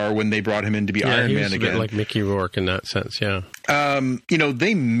waning star when they brought him in to be Iron Man again. A bit like Mickey Rourke in that sense, yeah.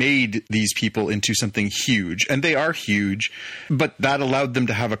 They made made these people into something huge, and they are huge, but that allowed them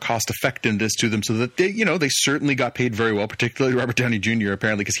to have a cost effectiveness to them, so that they, you know, they certainly got paid very well, particularly Robert Downey Jr.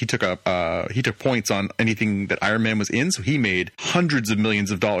 apparently, because he took points on anything that Iron Man was in, so he made hundreds of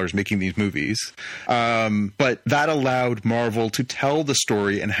millions of dollars making these movies. But that allowed Marvel to tell the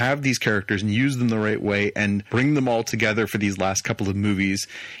story and have these characters and use them the right way and bring them all together for these last couple of movies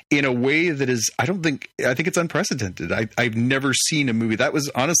in a way that is, I think it's unprecedented. I've never seen a movie. That was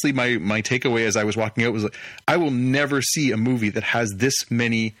honestly my takeaway as I was walking out, was like, I will never see a movie that has this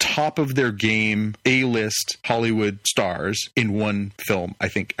many top of their game A-list Hollywood stars in one film, I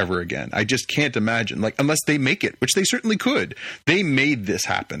think, ever again. I just can't imagine, like, unless they make it, which they certainly could. They made this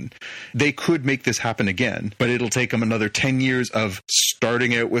happen. They could make this happen again, but it'll take them another 10 years of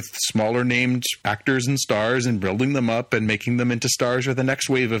starting out with smaller named actors and stars and building them up and making them into stars for the next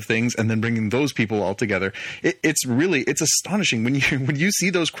wave of things, and then bringing those people all together. It's astonishing when you see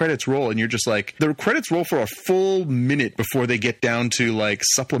those credits roll, and you're just like, the credits roll for a full minute before they get down to like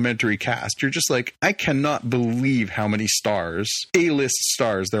supplementary cast. You're just like, I cannot believe how many stars, A-list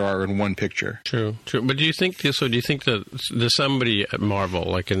stars, there are in one picture. True. But do you think that there's somebody at Marvel,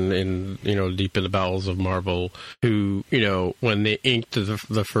 like in you know, deep in the bowels of Marvel, who, you know, when they inked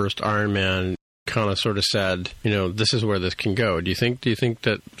the first Iron Man, kind of sort of said, you know, this is where this can go. Do you think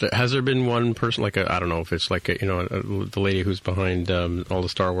that has there been one person, like I don't know if it's like the lady who's behind all the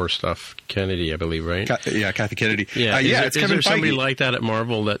Star Wars stuff, Kennedy, I believe, right? Kathy Kennedy. Yeah, it's Kevin Feige. Is there somebody like that at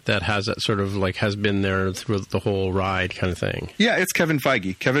Marvel that has that sort of like has been there through the whole ride kind of thing? Yeah, it's Kevin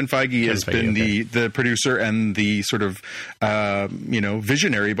Feige. Kevin Feige has been the producer and the sort of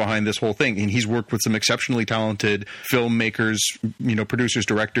visionary behind this whole thing, and he's worked with some exceptionally talented filmmakers, you know, producers,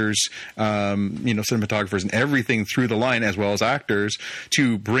 directors, cinematographers and everything through the line, as well as actors,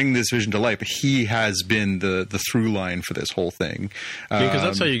 to bring this vision to life. But he has been the through line for this whole thing. Because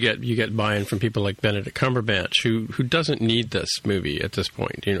that's how you get buy-in from people like Benedict Cumberbatch, who doesn't need this movie at this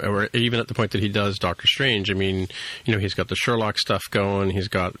point, you know, or even at the point that he does Doctor Strange. I mean, you know, he's got the Sherlock stuff going. He's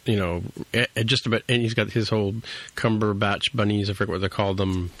got, you know, just about, and he's got his whole Cumberbatch bunnies. I forget what they call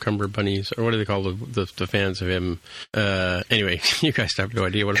them, Cumber bunnies, or what do they call the fans of him? Anyway, you guys have no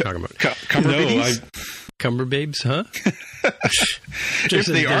idea what I'm talking about. Cumber babes, huh? If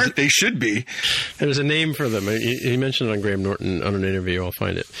they aren't, they should be. There's a name for them. He mentioned it on Graham Norton on an interview. I'll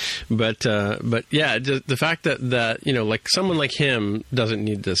find it. But yeah, the fact that you know, like someone like him doesn't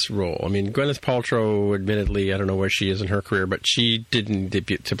need this role. I mean, Gwyneth Paltrow, admittedly, I don't know where she is in her career, but she didn't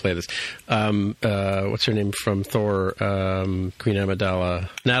debut to play this. What's her name from Thor? Queen Amidala.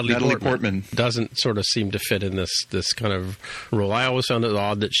 Natalie Portman doesn't sort of seem to fit in this kind of role. I always found it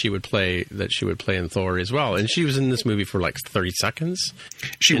odd that she would play in Thor as well, and she was in this movie for like 30 seconds.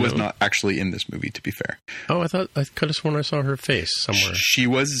 She was not actually in this movie, to be fair. Oh, I could have sworn I saw her face somewhere. She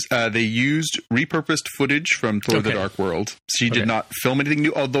was. They used repurposed footage from Thor: The Dark World. She did not film anything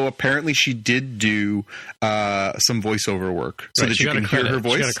new, although apparently she did do some voiceover work, so that you can hear her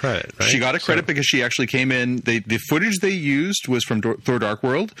voice. She got a credit, right? She got a credit because she actually came in. The footage they used was from Thor: Dark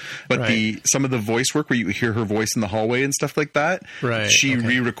World, but some of the voice work where you hear her voice in the hallway and stuff like that, she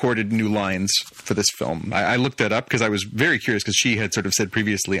re-recorded new lines for this film. I looked that up because I was very curious, because she had sort of said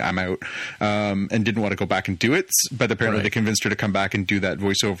previously, I'm out, and didn't want to go back and do it, but apparently they convinced her to come back and do that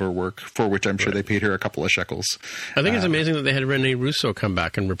voiceover work, for which I'm sure they paid her a couple of shekels. I think it's amazing that they had Renee Russo come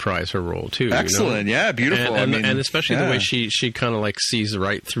back and reprise her role too. Excellent, you know? Yeah, beautiful. And especially the way she kind of like sees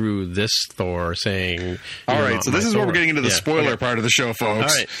right through this Thor, saying, all right, so this is where we're getting into the spoiler part of the show,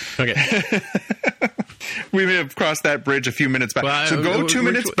 folks. All right, okay. We may have crossed that bridge a few minutes back. Well, so go 2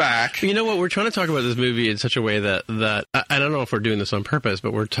 minutes back. You know what? We're trying to talk about this movie in such a way that I don't know if we're doing this on purpose,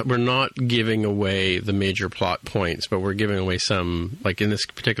 but we're not giving away the major plot points, but we're giving away some, like in this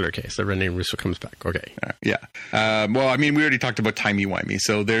particular case, that Renee Russo comes back. Okay. Yeah. Well, I mean, we already talked about timey-wimey,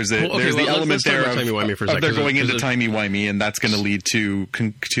 so there's the element there of they're going into timey-wimey, and that's going to lead to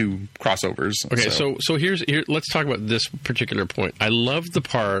crossovers. Okay, so here, let's talk about this particular point. I love the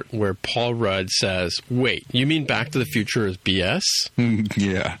part where Paul Rudd says, wait, you mean Back to the Future is BS?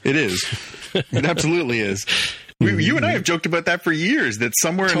 Yeah, it is. It absolutely is. You and I have joked about that for years, that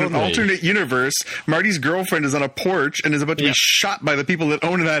somewhere in an alternate universe, Marty's girlfriend is on a porch and is about to be shot by the people that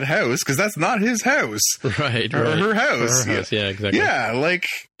own that house, because that's not his house. Right. Or her house. Her house. Yeah, exactly. Yeah, like,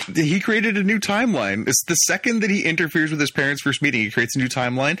 He created a new timeline. It's the second that he interferes with his parents' first meeting, he creates a new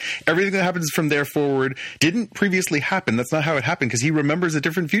timeline. Everything that happens from there forward didn't previously happen. That's not how it happened, because he remembers a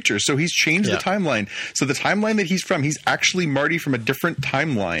different future. So he's changed the timeline. So the timeline that he's from, he's actually Marty from a different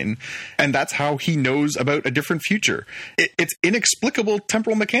timeline. And that's how he knows about a different future. It's inexplicable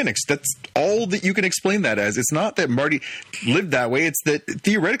temporal mechanics. That's all that you can explain that as. It's not that Marty lived that way. It's that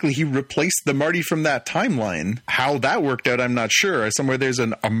theoretically he replaced the Marty from that timeline. How that worked out, I'm not sure. Somewhere there's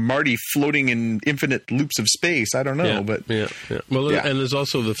a Marty floating in infinite loops of space. I don't know. Well, and there's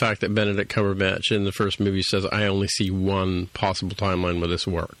also the fact that Benedict Cumberbatch in the first movie says, I only see one possible timeline where this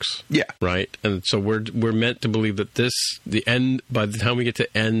works. Yeah. Right? And so we're meant to believe that the end, by the time we get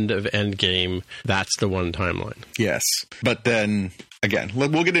to end of Endgame, that's the one timeline. Yes. But then, again,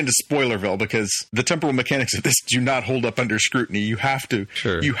 we'll get into Spoilerville, because the temporal mechanics of this do not hold up under scrutiny. You have to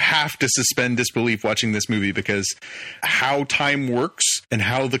suspend disbelief watching this movie, because how time works and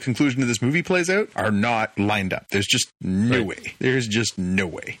how the conclusion of this movie plays out are not lined up. There's just no way. There's just no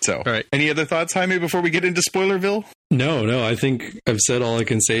way. So, any other thoughts, Jaime, before we get into Spoilerville? No, I think I've said all I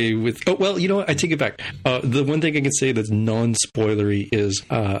can say with... Oh, well, you know what? I take it back. The one thing I can say that's non-spoilery is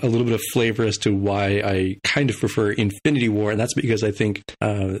a little bit of flavor as to why I kind of prefer Infinity War, and that's because I think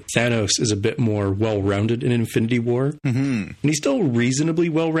Thanos is a bit more well-rounded in Infinity War. Mm-hmm. And he's still reasonably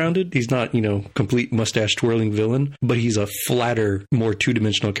well-rounded. He's not, complete mustache-twirling villain, but he's a flatter, more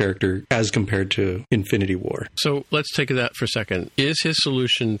two-dimensional character as compared to Infinity War. So let's take that for a second. Is his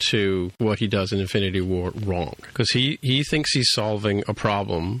solution to what he does in Infinity War wrong? Because he thinks he's solving a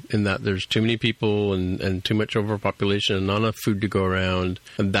problem in that there's too many people and too much overpopulation and not enough food to go around,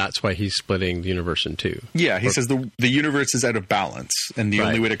 and that's why he's splitting the universe in two. Yeah, he says the universe is out of balance, and the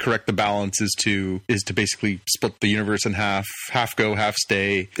only way to correct the balance is to basically split the universe in half go, half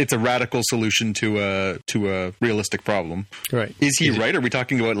stay. It's a radical solution to a realistic problem. Right. Is he right? Are we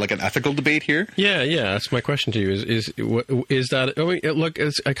talking about like an ethical debate here? Yeah. That's my question to you. Is that? I mean, look,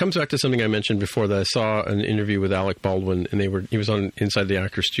 it comes back to something I mentioned before, that I saw an interview with Alec Baldwin, and he was on Inside the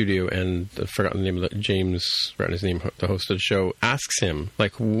Actors Studio, and I forgot the name of James, his name, the host of the show, asks him,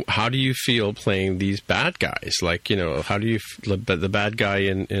 like, how do you feel playing these bad guys? Like, how do you the bad guy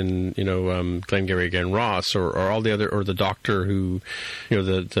in Glengarry Glen Ross, or all the other, or the doctor who, I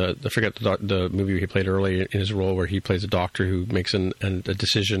forget the movie he played earlier in his role where he plays a doctor who makes a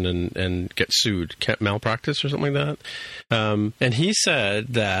decision and gets sued, malpractice or something like that. And he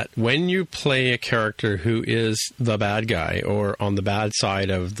said that when you play a character who is the bad guy or on the bad side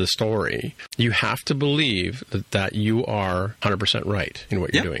of the story, you have to believe that you are 100% right in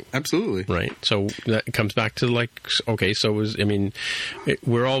what you're doing. Absolutely. Right. So that comes back to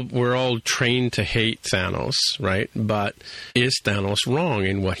we're all trained to hate Thanos, right? But is Thanos wrong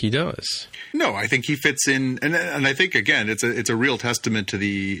in what he does? No, I think he fits in, and I think again, it's a real testament to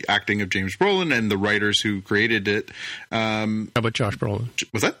the acting of James Brolin and the writers who created it. How about Josh Brolin?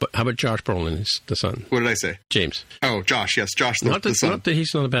 What's that? How about Josh Brolin, the son? What did I say? James. Oh, Josh. Yes, Josh. The son. Not that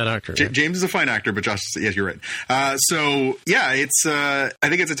he's not a bad actor. Right? James is a fine actor, but Josh. Yes, you're right. It's. I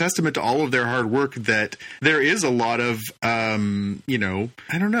think it's a testament to all of their hard work that there is a lot of, a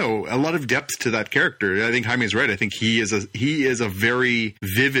lot of depth to that character. I think Jaime's right. I think he is a very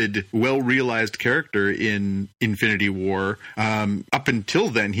vivid, well-realized character in Infinity War. Up until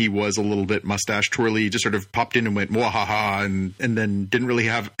then, he was a little bit mustache twirly, just sort of popped in and went mwahaha, and then didn't really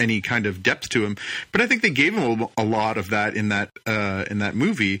have any kind of depth to him. But I think they gave him a lot of that in that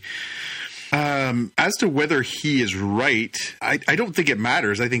movie. As to whether he is right, I don't think it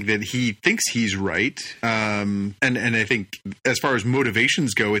matters. I think that he thinks he's right. And I think as far as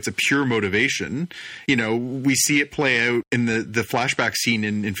motivations go, it's a pure motivation. We see it play out in the flashback scene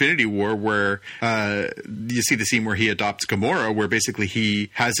in Infinity War where you see the scene where he adopts Gamora, where basically he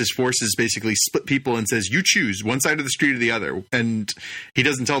has his forces basically split people and says, you choose one side of the street or the other. And he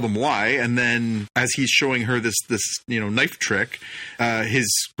doesn't tell them why. And then as he's showing her this knife trick,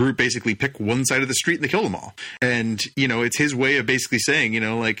 his group basically pick one side of the street and they kill them all. And, it's his way of basically saying,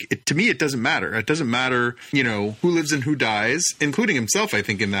 to me, it doesn't matter. It doesn't matter, who lives and who dies, including himself, I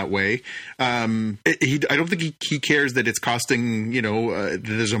think, in that way. I don't think he cares that it's costing,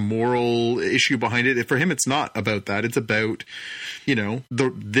 there's a moral issue behind it. For him, it's not about that. It's about,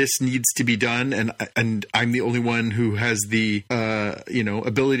 this needs to be done. And I'm the only one who has the,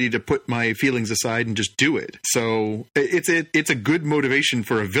 ability to put my feelings aside and just do it. So it's a good motivation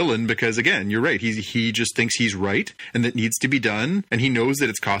for a villain because, again, again, you're right. He just thinks he's right and that needs to be done. And he knows that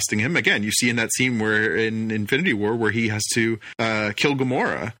it's costing him. Again, you see in that scene where in Infinity War where he has to kill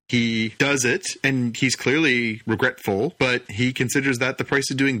Gamora. He does it and he's clearly regretful, but he considers that the price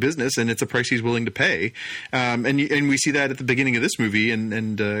of doing business and it's a price he's willing to pay. And we see that at the beginning of this movie.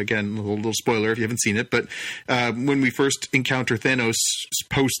 And again, a little spoiler if you haven't seen it, but when we first encounter Thanos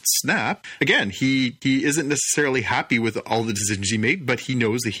post-snap, again, he isn't necessarily happy with all the decisions he made, but he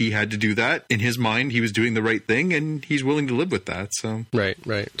knows that he had to do that. In his mind, he was doing the right thing and he's willing to live with that. So Right.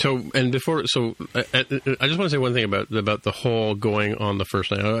 So I just want to say one thing about the whole going on the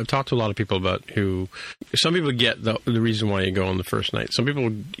first night. I've talked to a lot of people about some people get the reason why you go on the first night. Some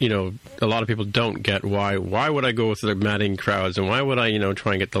people, a lot of people don't get why would I go with the madding crowds and why would I,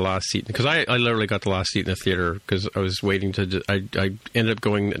 try and get the last seat? Because I literally got the last seat in the theater because I was waiting I ended up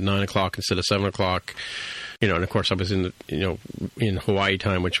going at 9 o'clock instead of 7 o'clock. And of course I was in Hawaii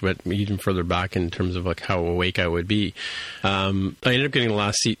time, which went even further back in terms of like how awake I would be. I ended up getting the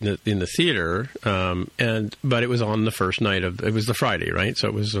last seat in the theater, but it was on the first night it was the Friday, right? So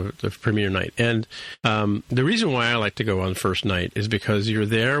it was the premiere night. And the reason why I like to go on first night is because you're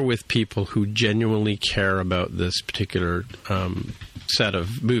there with people who genuinely care about this particular set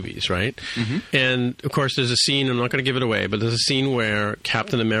of movies, right? Mm-hmm. And of course there's a scene, I'm not going to give it away, but there's a scene where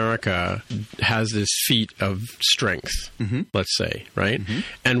Captain America has this feat of strength, let's say, right? Mm-hmm.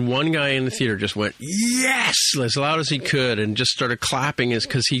 And one guy in the theater just went, yes, as loud as he could and just started clapping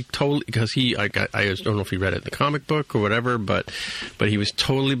because I don't know if he read it in the comic book or whatever, but he was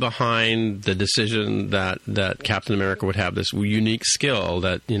totally behind the decision that Captain America would have this unique skill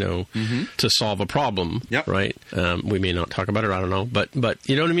that, to solve a problem, right? We may not talk about it, I don't know, but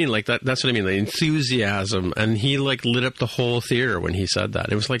you know what I mean? Like that's what I mean, the enthusiasm. And he like lit up the whole theater when he said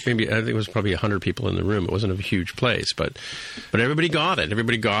that. It was like I think it was probably 100 people in the room. It wasn't a huge place, but everybody got it.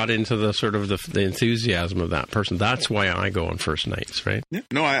 Everybody got into the sort of the enthusiasm of that person. That's why I go on first nights, right? Yeah.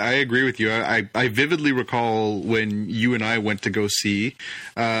 No, I agree with you. I vividly recall when you and I went to go see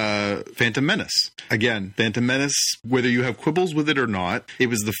Phantom Menace. Again, Phantom Menace, whether you have quibbles with it or not, it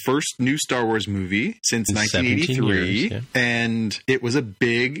was the first new Star Wars movie since 1983, and it was a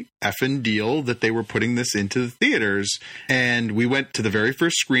big effing deal that they were putting this into the theaters. And we went to the very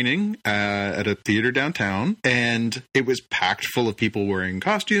first screening at a theater downtown, and it was packed full of people wearing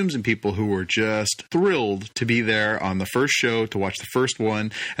costumes and people who were just thrilled to be there on the first show to watch the first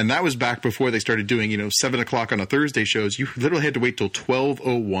one. And that was back before they started doing 7 o'clock on a Thursday shows. You literally had to wait till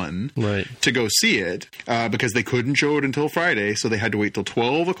 12:01 to go see it because they couldn't show it until Friday, so they had to wait till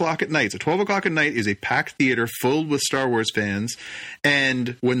 12 o'clock at night. So 12 o'clock at night is a packed theater filled with Star Wars fans.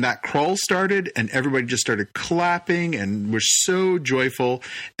 And when that crawl started and everybody just started clapping and was so joyful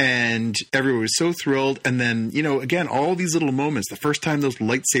and everyone was so thrilled. And then, again, all these little moments, the first time those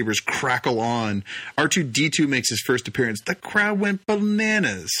lightsabers crackle on, R2-D2 makes his first appearance, the crowd went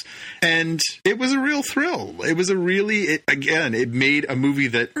bananas. And it was a real thrill. It was it made a movie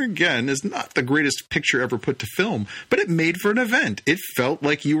that, again, is not the greatest picture ever put to film, but it made for an event. It felt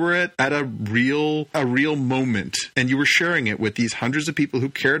like you were at a real moment and you were sharing it with these hundreds of people who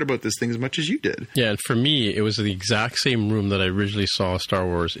cared about this thing as much as you did. Yeah, and for me, it was the exact same room that I originally saw Star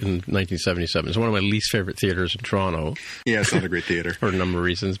Wars in 1977. It's one of my least favorite theaters in Toronto. Yeah, it's not a great theater. For a number of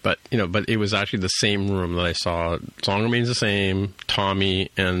reasons, but it was actually the same room that I saw Song Remains the Same,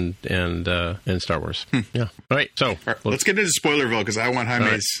 Tommy, and Star Wars. Yeah. All right, so let's get into Spoilerville because I want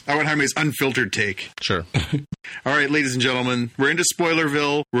Jaime's unfiltered take. Sure. All right, ladies and gentlemen, we're into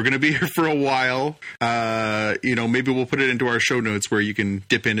Spoilerville. We're going to be here for a while. Maybe we'll put it into our show notes where you can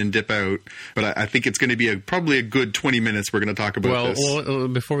dip in and dip out. But I think it's going to be probably a good 20 minutes we're going to talk about this. Well,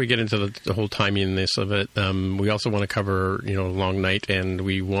 before we get into the whole timiness of it, we also want to cover, long night, and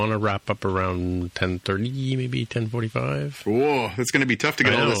we want to wrap up around 10:30, maybe 10:45. Whoa, that's going to be tough to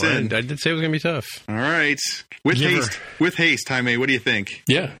get all this in. I did say it was going to be tough. All right. With haste, Jaime, what do you think?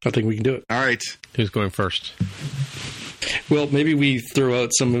 Yeah, I think we can do it. All right. Who's going first? Well, maybe we throw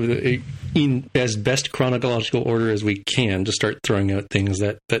out some of the in as best chronological order as we can to start throwing out things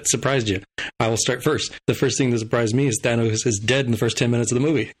that surprised you. I will start first. The first thing that surprised me is Thanos is dead in the first 10 minutes of the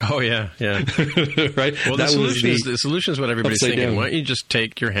movie. Oh, yeah. Right? Well, the solution is what everybody's thinking. Down. Why don't you just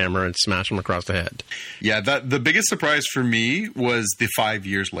take your hammer and smash him across the head? Yeah, the biggest surprise for me was the 5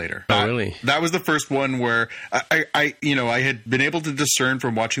 years later. Oh, really? That was the first one where I had been able to discern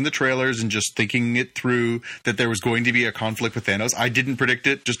from watching the trailers and just thinking it through that there was going to be a conflict with Thanos. I didn't predict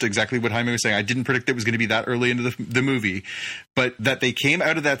it, just exactly what time I was saying I didn't predict it was going to be that early into the movie, but that they came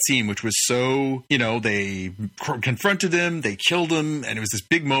out of that scene, which was so, they confronted him, they killed him, and it was this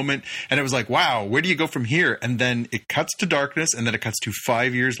big moment, and it was like, wow, where do you go from here? And then it cuts to darkness, and then it cuts to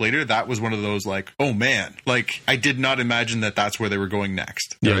 5 years later. That was one of those like, oh man, like I did not imagine that that's where they were going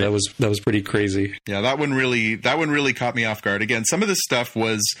next. Yeah, right? that was pretty crazy. Yeah, that one really caught me off guard. Again, some of this stuff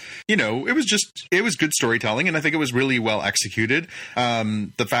was, it was good storytelling, and I think it was really well executed.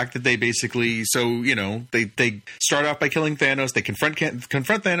 The fact that they basically, they start off by killing Thanos, they confront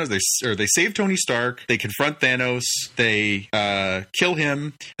Thanos, they save Tony Stark, they confront Thanos, they kill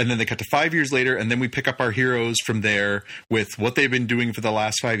him, and then they cut to 5 years later, and then we pick up our heroes from there with what they've been doing for the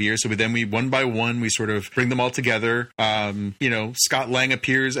last 5 years. So we one by one we sort of bring them all together. Scott Lang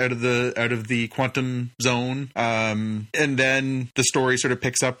appears out of the quantum zone, and then the story sort of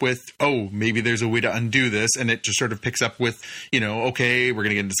picks up with, oh, maybe there's a way to undo this, and it just sort of picks up with, okay, we're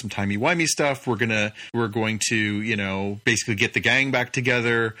gonna get into some timey-wimey stuff. We're going to basically get the gang back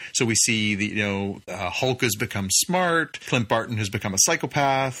together. So we see Hulk has become smart, Clint Barton has become a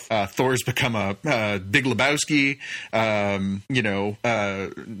psychopath, Thor's become a Big Lebowski,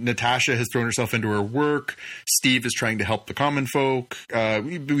 Natasha has thrown herself into her work, Steve is trying to help the common folk.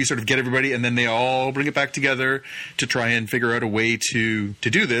 We sort of get everybody, and then they all bring it back together to try and figure out a way to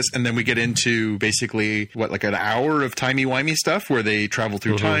do this. And then we get into basically like an hour of timey-wimey stuff where they travel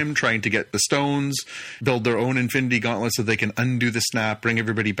through time trying to get the stones, build their own Infinity Gauntlet so they can undo the snap, bring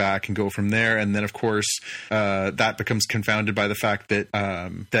everybody back, and go from there. And then, of course, that becomes confounded by the fact that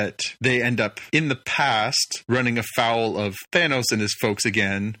that they end up in the past running afoul of Thanos and his folks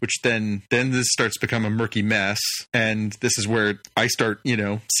again, which then this starts to become a murky mess. And this is where I start,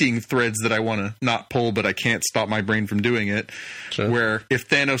 seeing threads that I want to not pull, but I can't stop my brain from doing it. Sure. Where if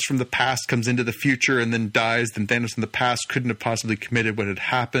Thanos from the past comes into the future and then dies, then Thanos in the past couldn't have possibly committed what had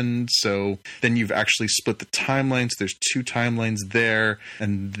happened. So then you've actually split the timelines. There's two timelines there.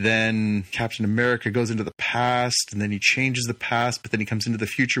 And then Captain America goes into the past, and then he changes the past, but then he comes into the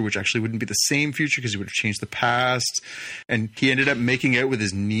future, which actually wouldn't be the same future because he would have changed the past. And he ended up making out with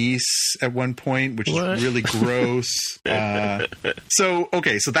his niece at one point, which is really gross. So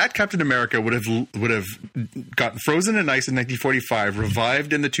that Captain America would have gotten frozen in ice in 1945,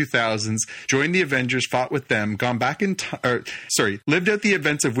 revived in the 2000s, joined the Avengers, fought with them, gone back in time, lived out the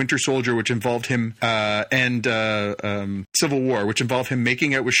events of Winter Soldier, which involved him, and Civil War, which involved him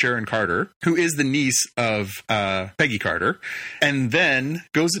making out with Sharon Carter, who is the niece of Peggy Carter, and then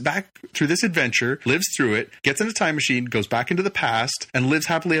goes back through this adventure, lives through it, gets in a time machine, goes back into the past, and lives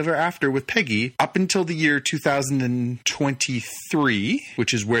happily ever after with Peggy up until the year 2023,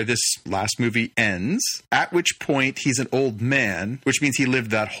 which is where this last movie ends, at which point he's an old man, which means he lived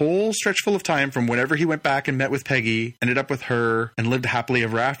that whole stretch full of time from whenever he went back and met with Peggy, ended up with her, and lived happily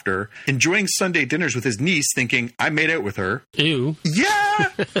ever after, enjoying Sunday dinners with his niece, thinking, I made out with her. Ew. Yeah!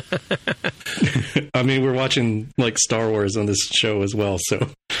 I mean, we're watching like Star Wars on this show as well, so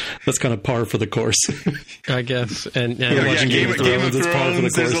that's kind of par for the course. I guess. And watching Game of Thrones is par for the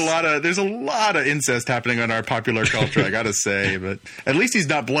course. There's a lot of incest happening on our popular culture, I gotta say, but at least he's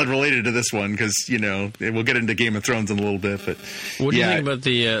not blood related to this one, because we'll get into Game of Thrones in a little bit. But what do you think about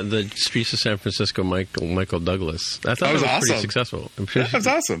the Streets of San Francisco, Michael Douglas? I thought that was awesome. Pretty successful. That was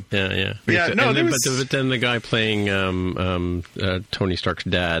awesome. Yeah. But then the guy playing Tony Stark's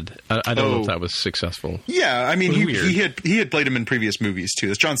dad, I don't know if that was successful. Yeah, I mean, he had played him in previous movies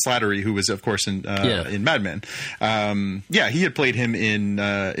too. It's John Slattery, who was, of course, in Mad Men. He had played him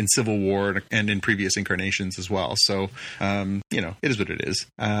in Civil War and in previous incarnations as well. So, it is what it is.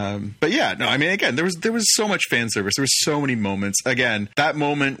 But yeah, no, I mean, again, there was so much fan service. There was so many moments. Again, that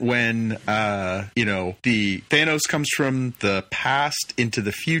moment when the Thanos comes from the past into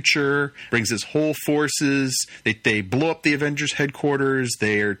the future, brings his whole forces. They blow up the Avengers headquarters.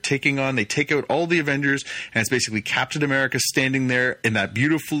 They take out all the Avengers, and it's basically Captain America standing there in that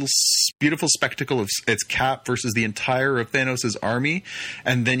beautiful spectacle of its Cap versus the entire of Thanos' army.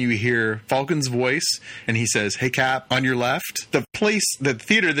 And then you hear Falcon's voice, and he says, "Hey Cap, on your left." The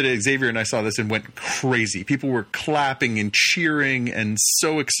theater that Xavier and I saw this in went crazy. People were clapping and cheering and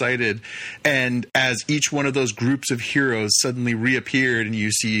so excited. And as each one of those groups of heroes suddenly reappeared, and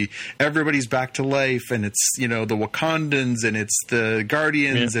you see everybody's back to life, and it's the Wakandans, and it's the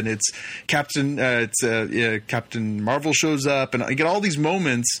Guardians, and it's Captain Marvel shows up, and I get all these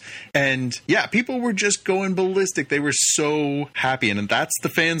moments And yeah, people were just going ballistic. They were so happy. And that's the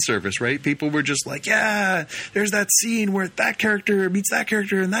fan service, right? People were just like, yeah, there's that scene where that character meets that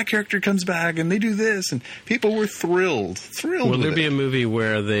character and that character comes back and they do this. And people were thrilled. Will there be a movie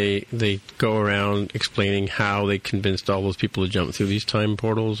where they go around explaining how they convinced all those people to jump through these time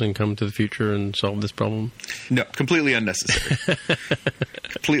portals and come to the future and solve this problem? No, completely unnecessary.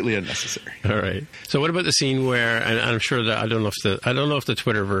 Completely unnecessary. All right. So what about the scene where, and I'm sure that I don't know if the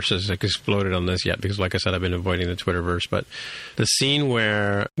Twitterverse has exploded on this yet, because like I said, I've been avoiding the Twitterverse, but the scene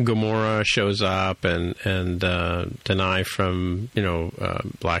where Gamora shows up and Denai from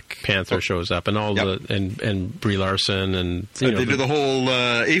Black Panther shows up and all and Brie Larson and they did the whole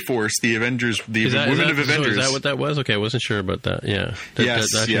A-Force, the Avengers, the Women of Avengers. Is that what that was? Okay, I wasn't sure about that. Yeah.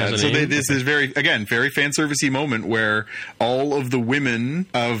 This is very fan servicey moment where all of the women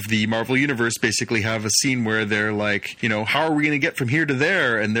of the Marvel Universe basically have a scene where they're like, how are we going to get from here to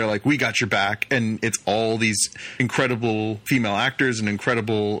there? And they're like, we got your back. And it's all these incredible female actors and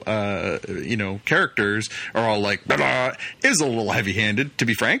incredible, characters are all like, blah, blah. It was a little heavy-handed, to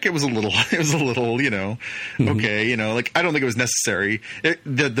be frank. It was a little, okay, like, I don't think it was necessary.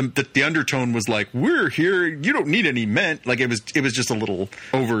 The undertone was like, we're here, you don't need any men. Like, it was just a little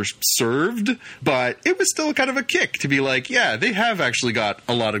overserved, but it was still kind of a kick to be like, yeah, they have actually got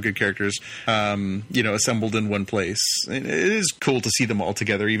a lot of good characters, assembled in one place. It is cool to see them all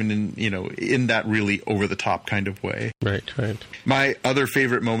together, even in that really over the top kind of way. Right. My other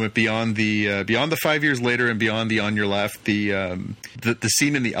favorite moment beyond the 5 years later and beyond the On Your Left, the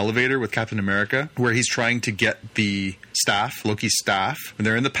scene in the elevator with Captain America, where he's trying to get the staff, Loki's staff, and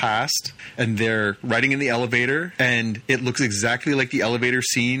they're in the past and they're riding in the elevator and it looks exactly like the elevator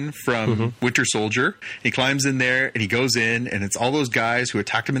scene from Winter Soldier. He climbs in there and he goes in and it's all those guys who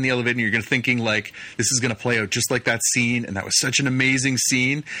attacked him in the elevator and you're going to thinking like this is going to play out just like that scene, and that was such an amazing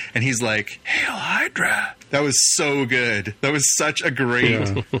scene, and he's like, Hail Hydra. That was so good. That was such a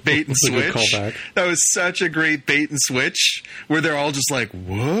great bait and switch. That was such a great bait and switch where they're all just like,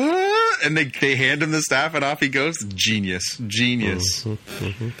 what? And they hand him the staff and off he goes. Genius. So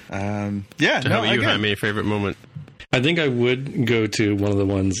how about you, Jaime, favorite moment? I think I would go to one of the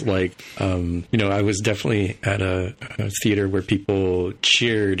ones like, I was definitely at a theater where people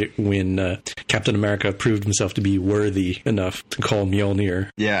cheered when Captain America proved himself to be worthy enough to call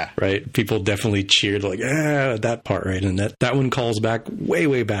Mjolnir. Yeah. Right? People definitely cheered like, that part, right? And that one calls back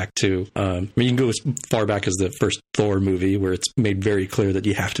way back to, you can go as far back as the first Thor movie where it's made very clear that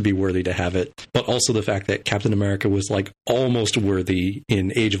you have to be worthy to have it. But also the fact that Captain America was like almost worthy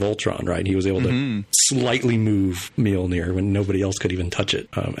in Age of Ultron, right? He was able to slightly move Mjolnir when nobody else could even touch it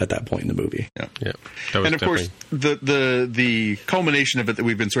at that point in the movie. Yeah. And of course, the culmination of it that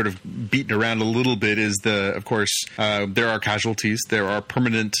we've been sort of beaten around a little bit is there are casualties. There are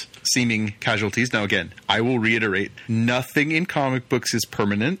permanent seeming casualties. Now, again, I will reiterate, nothing in comic books is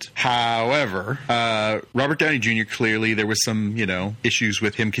permanent. However, Robert Downey Jr., clearly there was some, issues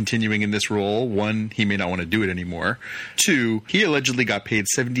with him continuing in this role. One, he may not want to do it anymore. Two, he allegedly got paid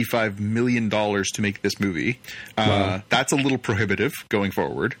 $75 million to make this movie. Wow. That's a little prohibitive going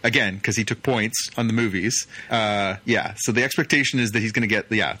forward. Again, because he took points on the movies. So the expectation is that he's going to get,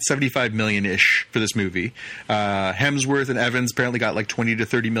 $75 million-ish for this movie. Hemsworth and Evans apparently got like $20 to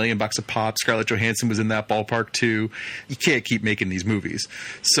 $30 million a pop. Scarlett Johansson was in that ballpark too. You can't keep making these movies.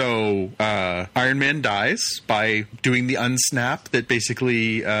 So Iron Man dies by doing the unsnap that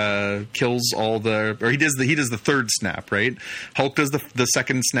basically kills all he does the third snap, right? Hulk does the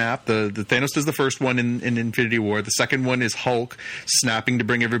second snap. The Thanos does the first one in Infinity War. The second one is Hulk snapping to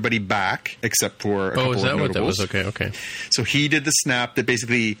bring everybody back, except for a couple of notables. Oh, is that what that was? Okay. So he did the snap that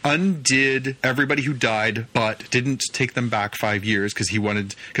basically undid everybody who died, but didn't take them back 5 years because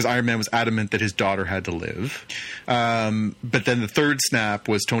Iron Man was adamant that his daughter had to live. But then the third snap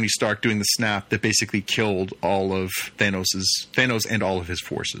was Tony Stark doing the snap that basically killed all of Thanos and all of his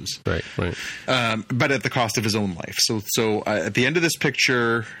forces. Right. But at the cost of his own life. So at the end of this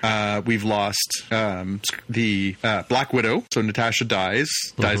picture, we've lost the Black Widow. So Natasha dies.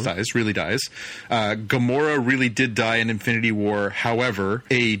 Gamora really did die in Infinity War. However,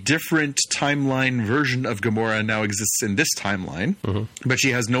 a different timeline version of Gamora now exists in this timeline, but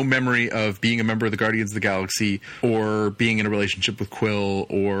she has no memory of being a member of the Guardians of the Galaxy or being in a relationship with Quill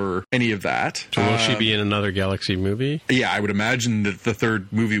or any of that. So will she be in another Galaxy movie? Yeah, I would imagine that the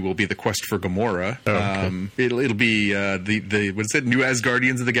third movie will be the Quest for Gamora. Oh, okay. It'll be the what is it? New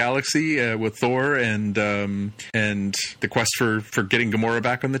Asgardians of the Galaxy with Thor and the quest for getting Gamora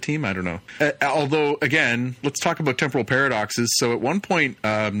back on the team. I don't know. Although again, let's talk about temporal paradoxes. So at one point,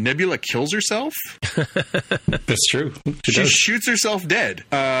 Nebula kills herself. That's true. She shoots herself dead.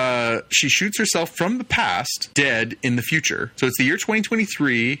 She shoots herself from the past, dead in the future. So it's the year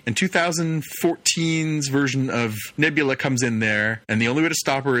 2023, and 2014's version of Nebula comes in there, and the only way to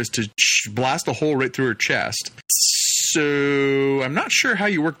stop her is to blast a hole right through her chest. So I'm not sure how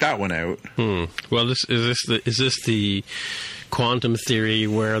you work that one out. Well, is this the quantum theory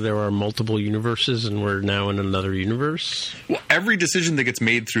where there are multiple universes and we're now in another universe? Well, every decision that gets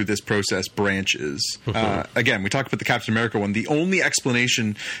made through this process branches. Again, we talked about the Captain America one. The only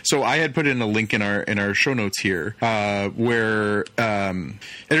explanation. So I had put in a link in our show notes here where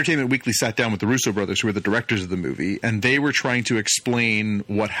Entertainment Weekly sat down with the Russo brothers, who were the directors of the movie, and they were trying to explain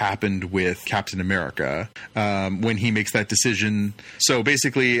what happened with Captain America when he makes that decision. So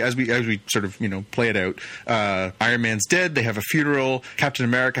basically, as we sort of play it out, Iron Man's dead. They have a funeral. Captain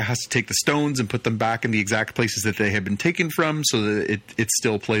America has to take the stones and put them back in the exact places that they have been taken from, so that it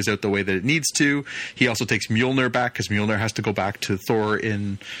still plays out the way that it needs to. He also takes Mjolnir back, because Mjolnir has to go back to Thor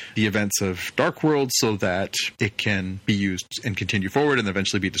in the events of Dark World so that it can be used and continue forward and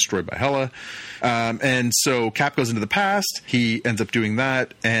eventually be destroyed by Hela. And so Cap goes into the past. He ends up doing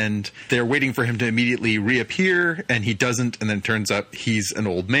that, and they're waiting for him to immediately reappear, and he doesn't. And then it turns up he's an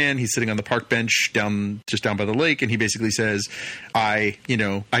old man. He's sitting on the park bench just down by the lake, and he basically says, I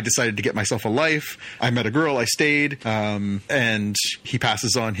decided to get myself a life. I met a girl. I stayed. And he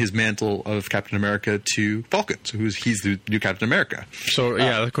passes on his mantle of Captain America to Falcon. So he's the new Captain America. So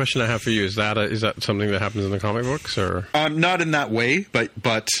the question I have for you is that something that happens in the comic books, or not in that way,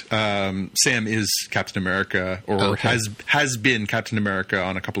 but Sam is Captain America, or has been Captain America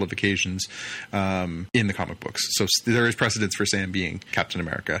on a couple of occasions in the comic books. So there is precedence for Sam being Captain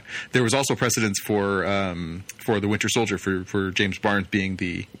America. There was also precedence for the Winter Soldier, for James Barnes being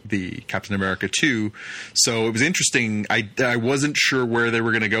the Captain America too. So it was interesting. I wasn't sure where they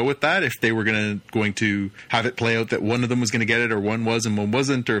were going to go with that, if they were going to have it play out that one of them was going to get it, or one was and one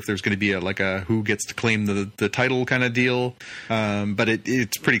wasn't, or if there's going to be a who gets to claim the title kind of deal. But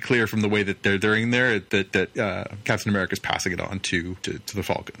it's pretty clear from the way that they're doing there that Captain America is passing it on to the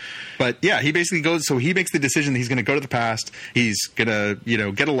Falcon. But yeah, he basically goes. So he makes the decision that he's going to go to the past. He's going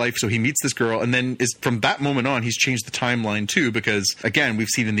to get a life. So he meets this girl, and then from that moment on, he's changed the timeline too, because again, we've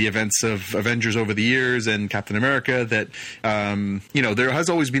seen in the events of Avengers over the years and Captain America that there has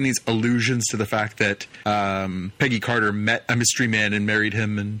always been these allusions to the fact that Peggy Carter met a mystery man and married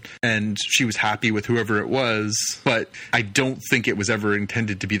him, and she was happy with whoever it was, but I don't think it was ever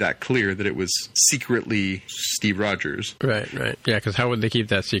intended to be that clear that it was secretly Steve Rogers. Right. Yeah, because how would they keep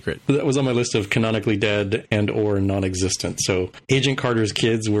that secret? That was on my list of canonically dead and or non-existent. So Agent Carter's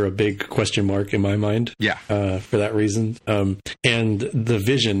kids were a big question mark in my mind. Yeah. For that reason. And the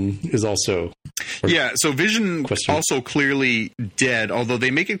Vision is also... Yeah, so Vision also clearly dead, although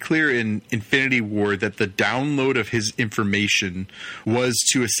they make it clear in Infinity War that the download of his information was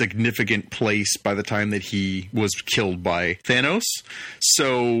to a significant place by the time that he was killed by Thanos.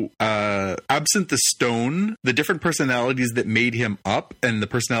 So, absent the stone, the different personalities that made him up and the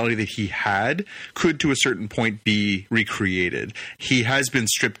personality that he had could, to a certain point, be recreated. He has been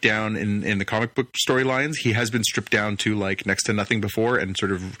stripped down in the comic book storylines. He has been stripped down to next to nothing before, and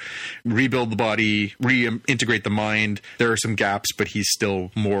sort of rebuild the body, reintegrate the mind. There are some gaps, but he's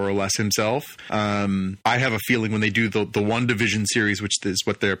still more or less himself. I have a feeling when they do the WandaVision series, which is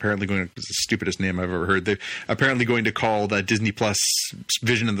what they're apparently going to, it's the stupidest name I've ever heard, they're apparently going to call the Disney Plus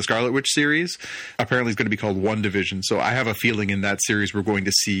Vision and the Scarlet Witch series. Apparently it's going to be called WandaVision. So I have a feeling in that series we're going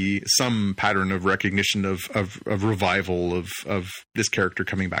to see some pattern of recognition of revival of this character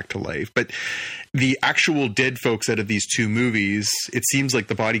coming back to life. But the actual dead folks out of these two movies, it seems like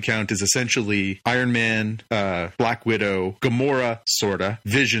the body count is essentially Iron Man, Black Widow, Gamora, sorta,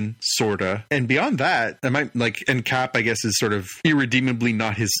 Vision, sorta, and beyond that, and Cap, I guess, is sort of irredeemably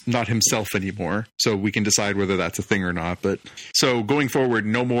not himself anymore. So we can decide whether that's a thing or not. But so going forward,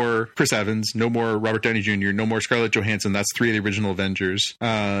 no more Chris Evans, no more Robert Downey Jr., no more Scarlett Johansson. That's three of the original Avengers,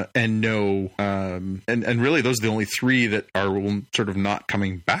 and really those are the only three that are sort of not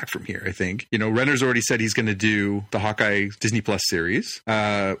coming back from here. I think Renner's already said he's going to do the Hawkeye Disney Plus series. We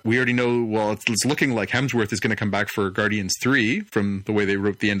already know. Well, it's looking like Hemsworth is going to come back for Guardians 3 from the way they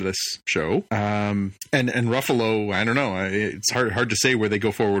wrote the end of this show. And Ruffalo, I don't know. It's hard to say where they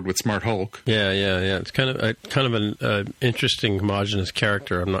go forward with Smart Hulk. Yeah. It's kind of an interesting homogenous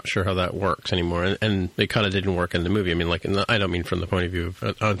character. I'm not sure how that works anymore, and it kind of didn't work in the movie. I mean, I don't mean from the point of view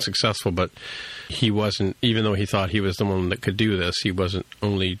of unsuccessful, but he wasn't. Even though he thought he was the one that could do this, he wasn't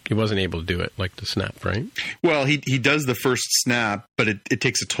able to do it like the snap, right? Well, he he does the first snap, but it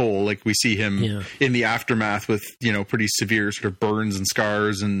takes a toll. Like we see him in the aftermath with, pretty severe sort of burns and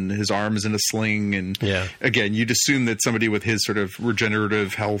scars, and his arm is in a sling. And again, you'd assume that somebody with his sort of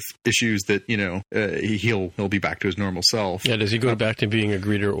regenerative health issues that, he'll be back to his normal self. Yeah. Does he go back to being a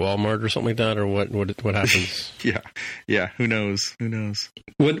greeter at Walmart or something like that? Or what happens? Yeah. Who knows?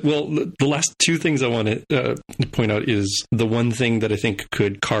 Well, the last two things I want to point out is the one thing that I think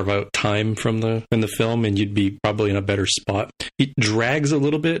could carve out time from in the film, and you'd be probably in a better spot. It drags a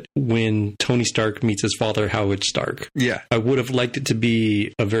little bit when Tony Stark meets his father, Howard Stark. Yeah. I would have liked it to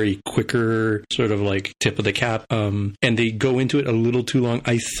be a very quicker sort of like tip of the cap. And they go into it a little too long,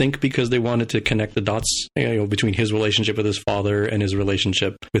 I think, because they wanted to connect the dots, between his relationship with his father and his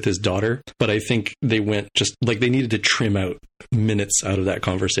relationship with his daughter. But I think they went just like they needed to trim out minutes out of that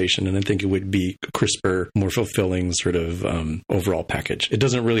conversation, and I think it would be a crisper, more fulfilling sort of overall package. It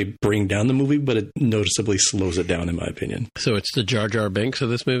doesn't really bring down the movie, but it noticeably slows it down, in my opinion. So it's the Jar Jar Binks of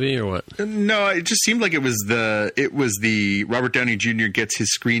this movie, or what? No, it just seemed like it was the Robert Downey Jr. gets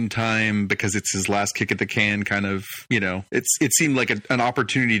his screen time because it's his last kick at the can kind of, it seemed like an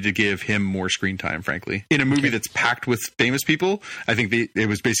opportunity to give him more screen time, frankly. In a movie that's packed with famous people, I think it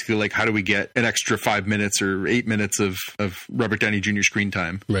was basically like, how do we get an extra 5 minutes or 8 minutes of Robert Downey Jr. screen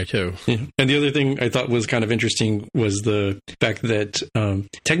time? Right, too. Yeah. And the other thing I thought was kind of interesting was the fact that,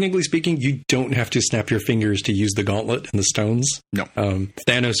 technically speaking, you don't have to snap your fingers to use the gauntlet and the stones. No.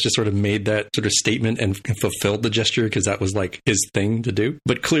 Thanos just sort of made that sort of statement and fulfilled the gesture because that was like his thing to do.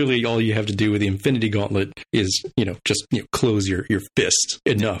 But clearly all you have to do with the Infinity Gauntlet is, just close your fist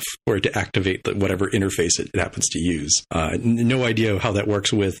enough for it to activate whatever interface it happens to use. No idea how that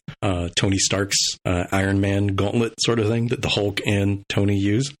works with Tony Stark's Iron Man gauntlet sort of thing that the Hulk and Tony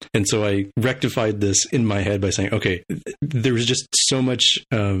use. And so I rectified this in my head by saying, okay, there was just so much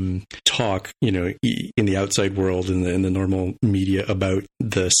talk, in the outside world and in the normal media about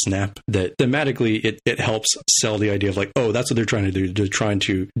the snap that thematically it helps sell the idea of like, oh, that's what they're trying to do. They're trying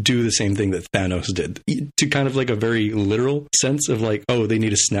to do the same thing that Thanos did, to kind of like a very literal sense of like, oh, they need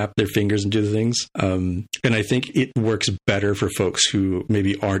to snap their fingers and do the things. And I think it works better for folks who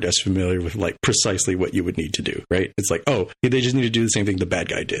maybe aren't as familiar with like precisely what you would need to do, right? It's like, oh, they just need to do the same thing the bad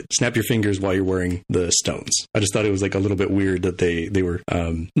guy did. Snap your fingers while you're wearing the stones. I just thought it was like a little bit weird that they were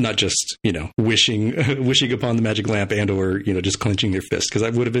not just, wishing upon the magic lamp and or, just clenching their fist, because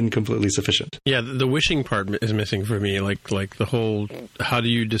that would have been completely sufficient. Yeah, the wishing part is missing for me. Like the whole, how do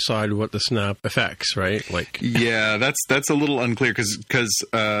you decide what the snap affects, right? Like, yeah, that's a little unclear because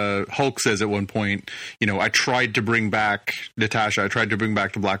Hulk says at one point, I tried to bring back Natasha, I tried to bring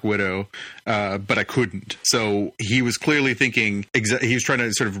back the Black Widow, but I couldn't. So he was clearly thinking, he was trying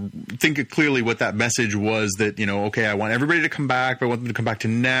to sort of think clearly what that message was, that, okay, I want everybody to come back, but I want them to come back to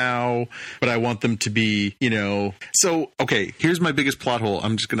now, but I want them to be, So, okay, here's my biggest plot hole.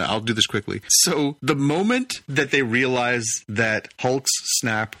 I'll do this quickly. So the moment that they realize that Hulk's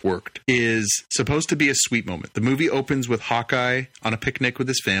snap worked is supposed to be a sweet moment. The movie opens with Hawkeye on a picnic with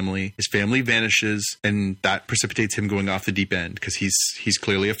his family. His family vanishes, and that precipitates him going off the deep end because he's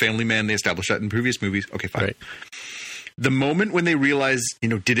clearly a family man. They established that in previous movies. Okay, fine. Right. The moment when they realize,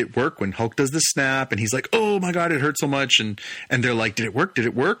 did it work? When Hulk does the snap and he's like, oh my God, it hurt so much. And they're like, did it work? Did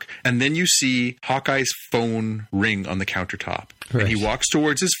it work? And then you see Hawkeye's phone ring on the countertop. Right. And he walks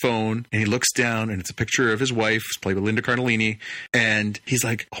towards his phone and he looks down and it's a picture of his wife, played by Linda Cardellini. And he's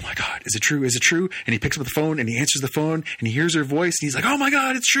like, oh my God, is it true? Is it true? And he picks up the phone and he answers the phone and he hears her voice. And he's like, oh my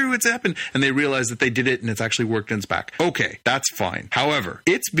God, it's true. It's happened. And they realize that they did it and it's actually worked and it's back. Okay, that's fine. However,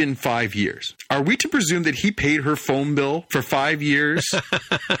 it's been 5 years. Are we to presume that he paid her phone bill for 5 years?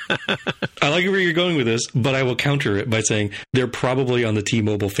 I like where you're going with this, but I will counter it by saying they're probably on the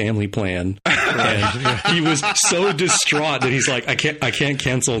T-Mobile family plan. And he was so distraught that he's like, I can't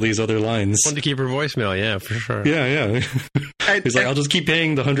cancel these other lines. Want to keep her voicemail, yeah, for sure. Yeah. He's like, I'll just keep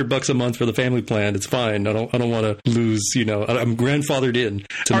paying the $100 a month for the family plan. It's fine. I don't want to lose. I'm grandfathered in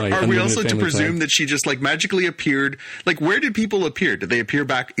to my. Are we also to presume that she just like magically appeared? Like, where did people appear? Did they appear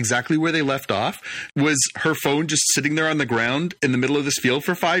back exactly where they left off? Was her phone just sitting there on the ground in the middle of this field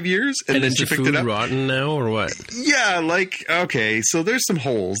for 5 years, and then she picked it up? Rotten now, or what? Yeah, like, okay, so there's some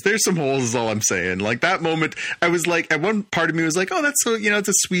holes. There's some holes is all I'm saying. Like, that moment, I was like, at one part of me was like, oh, that's so, it's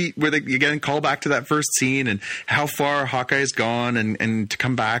a sweet, where they again call back to that first scene and how far Hawkeye's gone and to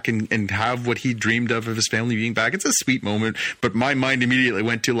come back and have what he dreamed of his family being back. It's a sweet moment, but my mind immediately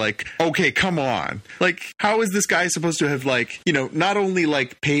went to like, okay, come on. Like, how is this guy supposed to have like, not only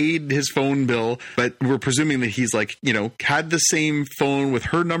like paid his phone bill, but we're presuming that he's like, had the same phone with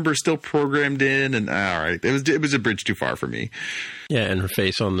her number still programmed in, and all right, it was a bridge too far for me. Yeah, and her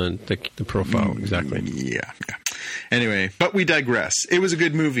face on the profile, exactly. Yeah. Anyway, but we digress. It was a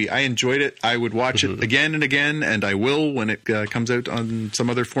good movie. I enjoyed it. I would watch it again and again, and I will when it comes out on some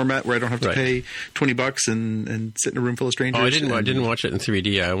other format where I don't have to pay $20 and sit in a room full of strangers. Oh, I didn't watch it in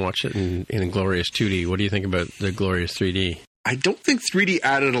 3D. I watched it in glorious 2D. What do you think about the glorious 3D? I don't think 3D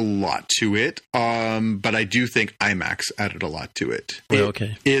added a lot to it, but I do think IMAX added a lot to it.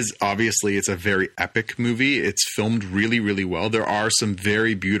 It's a very epic movie. It's filmed really, really well. There are some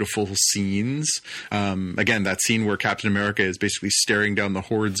very beautiful scenes. Again, that scene where Captain America is basically staring down the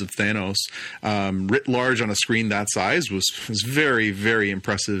hordes of Thanos, writ large on a screen that size was very, very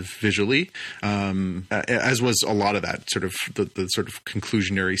impressive visually, as was a lot of that sort of the sort of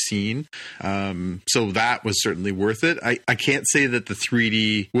conclusionary scene. So that was certainly worth it. I can't say that the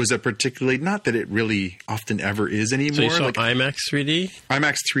 3D was a particularly, not that it really often ever is anymore. So you saw IMAX 3D?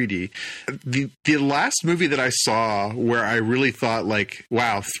 IMAX 3D. The last movie that I saw where I really thought like,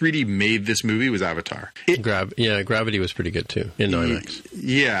 wow, 3D made this movie was Avatar. Gravity was pretty good too in IMAX.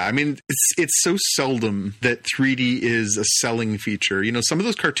 Yeah, I mean, it's so seldom that 3D is a selling feature. You know, some of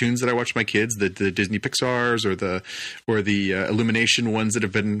those cartoons that I watch with my kids, the Disney Pixars or the Illumination ones that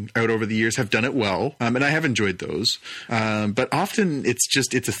have been out over the years have done it well, and I have enjoyed those. But often it's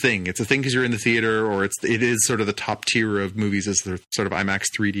a thing. It's a thing because you're in the theater, or it is sort of the top tier of movies as the sort of IMAX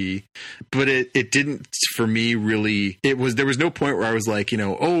 3D. But it didn't, for me, really. There was no point where I was like, you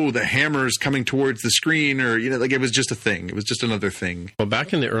know, oh, the hammer's coming towards the screen, or, you know, like it was just a thing. It was just another thing. Well,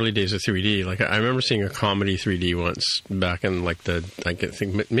 back in the early days of 3D, like I remember seeing a comedy 3D once back in like I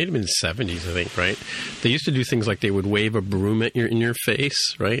think it may have been the 70s, I think, right? They used to do things like they would wave a broom in your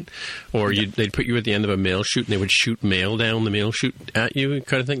face, right? Or they'd put you at the end of a mail chute and they would shoot mail down the mail chute at you,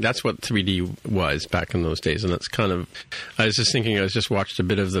 kind of thing. That's what 3D was back in those days, and that's kind of. I was just watched a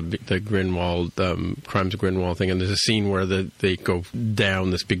bit of the Grindelwald Crimes of Grindelwald thing, and there's a scene where they go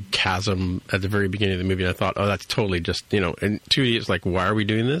down this big chasm at the very beginning of the movie, and I thought, oh, that's totally just, you know. And 2D, it's like, why are we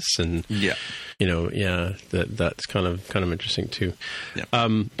doing this? And you know, that's kind of interesting too. Yeah. I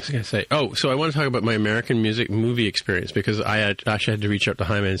was going to say, so I want to talk about my American music movie experience, because I actually had to reach out to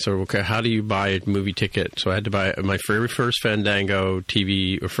Jaime and say, okay, how do you buy a movie ticket? So I had to buy my very first Fandango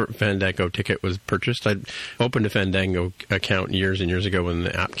Fandango ticket was purchased. I opened a Fandango account years and years ago when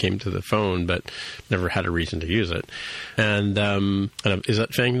the app came to the phone, but never had a reason to use it. And is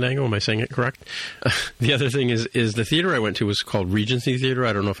that Fandango? Am I saying it correct? The other thing is the theater I went to was called Regency Theater.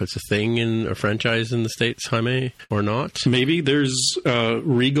 I don't know if it's a thing in a franchise in the States, Jaime, or not. Maybe there's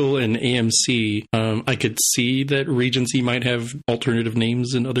Regal and AMC. I could see that Regency might have alternative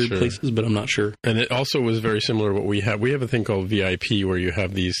names in other places, but I'm not sure. And it also was very similar to what we have. We have a thing called VIP, where you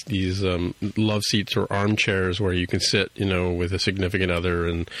have these love seats or armchairs where you can sit, you know, with a significant other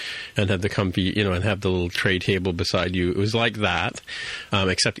and have the comfy, you know, and have the little tray table beside you. It was like that,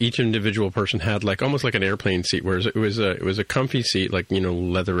 except each individual person had like almost like an airplane seat, whereas it was a comfy seat, like, you know,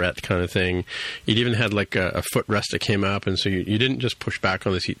 leatherette kind of thing. It even had like a footrest that came up, and so you didn't just push back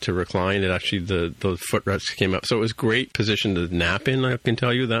on the seat to recline. It actually the footrest came up, so it was great position to nap in. I can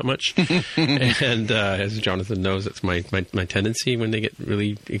tell you that much. And as Jonathan knows, that's my tendency when they get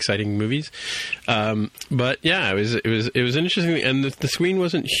really exciting movies. But yeah, it was interesting, and the screen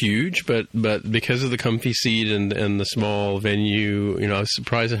wasn't huge, but because of the comfy seat and the small venue, you know, I was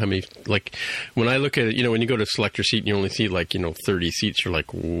surprised at how many, like, when I look at it, you know, when you go to select your seat and you only see like, you know, 30 seats, you're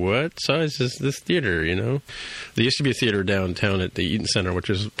like, what size is this theater? You know, there used to be a theater downtown at the Eaton Center, which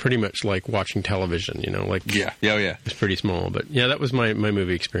is pretty much like watching television, you know, like, yeah. It's pretty small, but yeah, that was my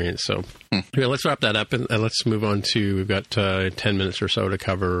movie experience. So yeah, let's wrap that up and let's move on to, we've got 10 minutes or so to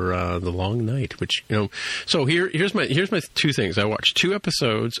cover The Long Night, which, you know, so here's my two things. I watched 2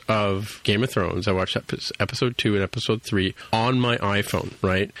 episodes of Game of Thrones. I watched episode 2 and episode 3 on my iPhone,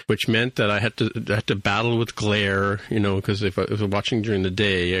 right? Which meant that I had to battle with glare, you know, because if I was watching during the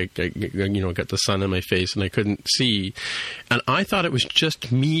day, I got the sun in my face and I couldn't see. And I thought it was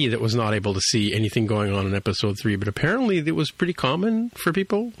just me that was not able to see anything going on in episode 3, but apparently it was pretty common for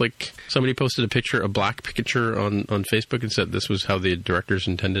people. Like, somebody posted a black picture on Facebook and said this was how the directors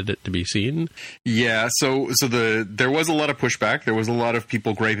intended it to be seen. Yeah, so there was a lot of pushback. There was a lot of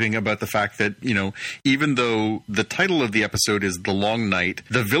people griping about the fact that, you know, even though the title of the episode is The Long Night,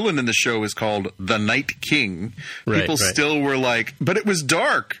 the villain in the show is called the Night King. People still were like, but it was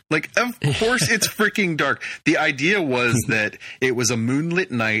dark. Like, of course it's freaking dark. The idea was that it was a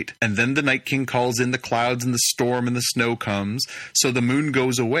moonlit night, and then the Night King calls in the clouds and the storm and the snow comes, so the moon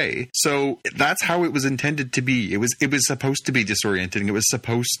goes away. So that's how it was intended to be. It was supposed to be disorienting. It was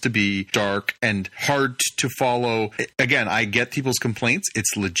supposed to be dark and hard to follow. Again, I get people's complaints.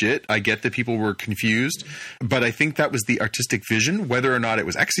 It's legit. I get that people were confused, but I think that was the artistic vision. Whether or not it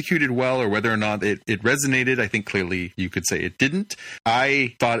was executed well or whether or not it resonated, I think clearly you could say it didn't.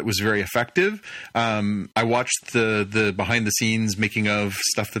 I thought it was very effective. I watched the behind the scenes making of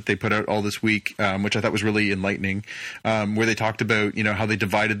stuff that they put out all this week, which I thought was really enlightening, where they talked about, how they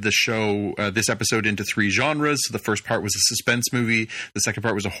divided the show, this episode, into 3 genres. So the first part was a suspense movie, the second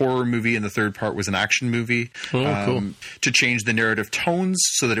part was a horror movie, and the third part was an action movie. Cool. To change the narrative tones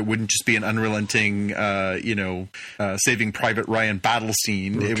so that it wouldn't just be an unrelenting, Saving Private Ryan battle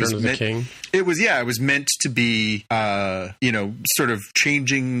scene. It was meant to be, sort of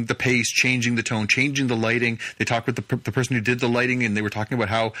changing the pace, changing the tone, changing the lighting. They talked with the person who did the lighting, and they were talking about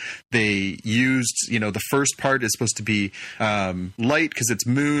how they used, the first part is supposed to be light because it's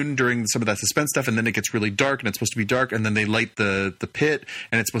moon during some of that suspense stuff, and then it gets really dark and it's supposed to be dark, and then they light the pit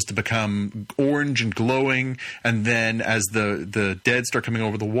and it's supposed to become orange and glowing, and then as the dead start coming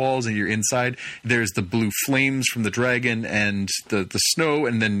over the walls and you're inside, there's the blue flames from the dragon and the snow,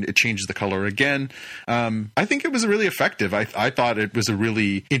 and then it changes the color again. I think it was really effective. I thought it was a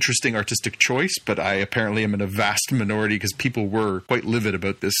really interesting artistic choice, but I apparently am in a vast minority because people were quite livid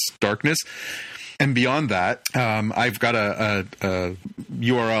about this darkness. And beyond that, I've got a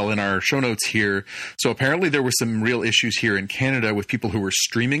URL in our show notes here. So apparently there were some real issues here in Canada with people who were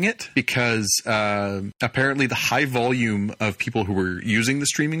streaming it because apparently the high volume of people who were using the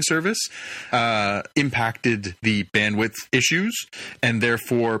streaming service impacted the bandwidth issues. And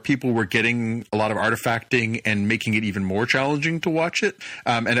therefore, people were getting a lot of artifacting and making it even more challenging to watch it.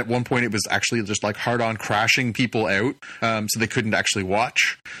 And at one point, it was actually just like hard on crashing people out. So they couldn't actually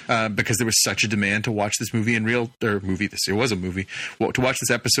watch because there was such a demand to watch this movie in real it was a movie. Well, to watch this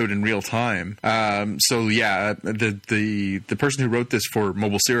episode in real time. So yeah, the person who wrote this for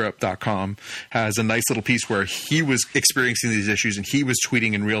mobilesyrup.com has a nice little piece where he was experiencing these issues and he was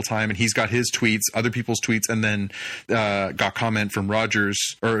tweeting in real time, and he's got his tweets, other people's tweets, and then got comment from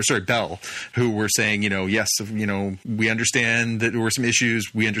Bell, who were saying, yes, we understand that there were some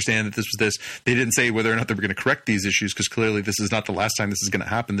issues. We understand that this was this. They didn't say whether or not they were going to correct these issues because clearly this is not the last time this is going to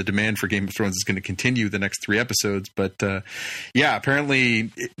happen. The demand for Game of Thrones is going to continue the next 3 episodes. But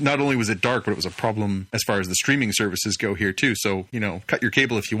apparently not only was it dark, but it was a problem as far as the streaming services go here too. So, cut your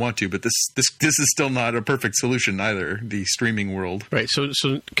cable if you want to, but this is still not a perfect solution either, the streaming world. Right. So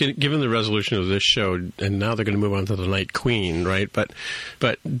given the resolution of this show, and now they're going to move on to the Night Queen, right? But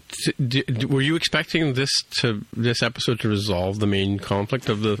were you expecting this episode to resolve the main conflict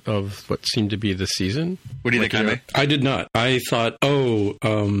of what seemed to be the season? What do you think, Jaime? I did not. I thought,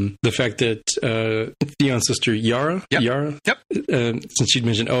 the fact that Theon's sister Yara, since she'd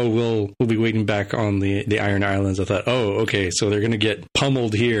mentioned, we'll be waiting back on the Iron Islands, I thought, okay, so they're going to get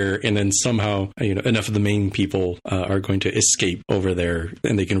pummeled here, and then somehow enough of the main people are going to escape over there,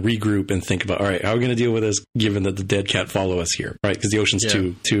 and they can regroup and think about, all right, how are we going to deal with this given that the dead can't follow us here, right? Because the ocean's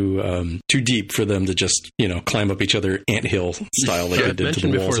too deep for them to just climb up each other anthill style like they did to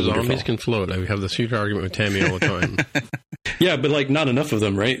the walls of Winterfell. Zombies can float. I have this huge argument with Tammy all the time. Yeah, but not enough of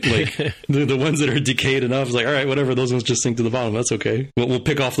them, right? Like the ones that are decayed enough, it's like, all right, whatever, those ones just sink to the bottom. That's okay. We'll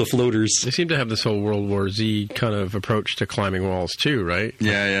pick off the floaters. They seem to have this whole World War Z kind of approach to climbing walls too, right?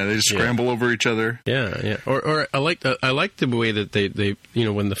 Yeah. They just scramble over each other. Yeah. Or I like the way that they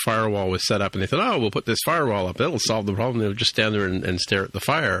when the firewall was set up and they thought, we'll put this firewall up, that'll solve the problem. They'll just stand there and stare at the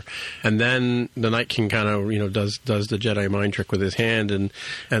fire, and then the Night King kind of does the Jedi mind trick with his hand, and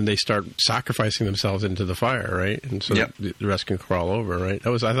they start sacrificing themselves into the fire, right? And so the rest can crawl over, right?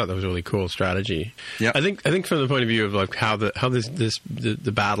 I thought that was a really cool strategy. Yeah, I think from the point of view of like how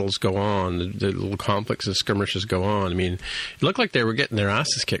the battles go on, the little conflicts and skirmishes go on. I mean, it looked like they were getting their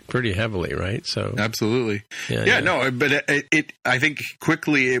asses kicked pretty heavily, right? So absolutely, no, but I think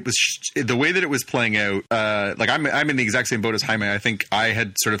quickly it was the way that it was playing out. I'm in the exact same boat as Jaime. I think I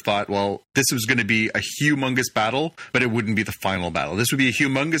had sort of thought, well, this was going to be a humongous battle, but it wouldn't be the final battle. This would be a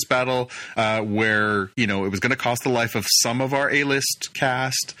humongous battle where it was going to cost the life of some of our A-list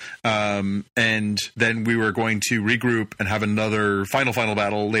cast, and then we were going to regroup and have another final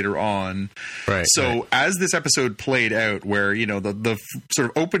battle later on. Right. So as this episode played out, where the sort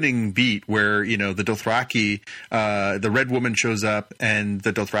of opening beat, where the Dothraki, the Red Woman shows up, and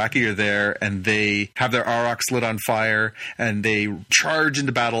the Dothraki are there, and they have their aurochs lit on fire, and they charge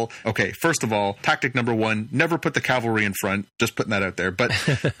into battle. Okay, first of all, tactic number 1: never put the cavalry in front. Just putting that out there. But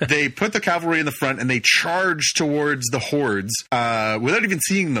they put the cavalry in the front, and they charge towards the hordes without even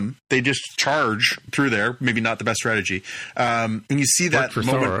seeing them. They just just charge through there. Maybe not the best strategy. And you see that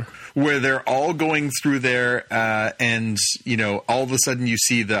moment where they're all going through there, and all of a sudden you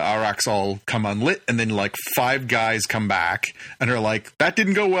see the Aurochs all come unlit, and then like 5 guys come back and are like, that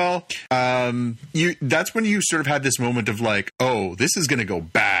didn't go well. That's when you sort of had this moment of like, oh, this is going to go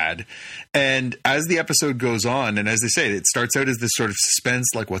bad. And as the episode goes on, and as they say, it starts out as this sort of suspense,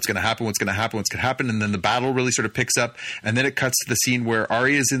 like what's going to happen, and then the battle really sort of picks up, and then it cuts to the scene where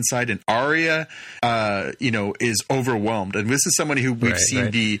Arya's inside, and Arya, is overwhelmed. And this is somebody who we've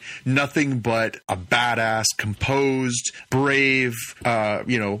seen be nothing but a badass, composed, brave,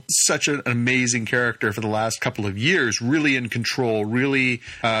 such an amazing character for the last couple of years, really in control, really,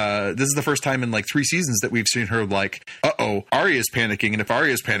 this is the first time in like 3 seasons that we've seen her like, Arya's panicking, and if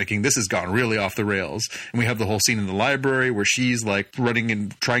Arya's panicking, this has gone really off the rails. And we have the whole scene in the library where she's like running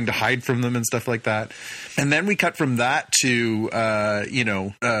and trying to hide from them and stuff like that. And then we cut from that to,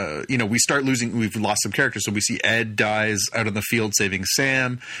 we've lost some characters. So we see Ed dies out on the field saving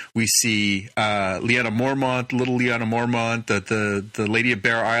Sam. We see Lyanna Mormont, little Lyanna Mormont, the Lady of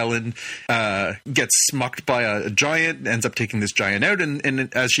Bear Island, gets smucked by a giant, ends up taking this giant out,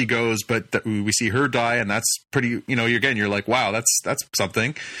 and as she goes, but we see her die, and that's pretty, you're like, wow, that's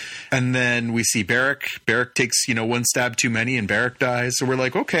something. And then we see Beric. Beric takes, one stab too many, and Beric dies. So we're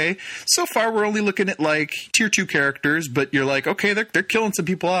like, okay, so far we're only looking at like tier 2 characters, but you're like, okay, they're killing some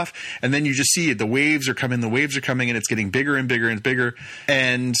people off. And then you just see the waves are coming, and it's getting bigger and bigger and bigger.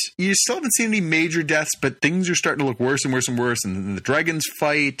 And you still haven't seen any major deaths, but things are starting to look worse and worse and worse. And then the dragons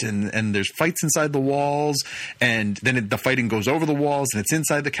fight, and there's fights inside the walls, and then the fighting goes over the walls, and it's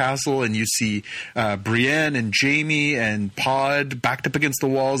inside the castle, and you see Brienne and Jaime and Pod backed up against the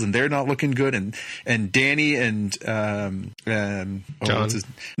walls, and they're not looking good. And Dany and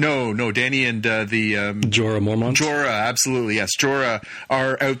Dany and Jorah Mormont. Jorah, absolutely, yes. Jorah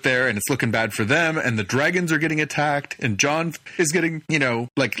are out there, and it's looking bad for them, and the dragons are getting attacked, and Jon is getting,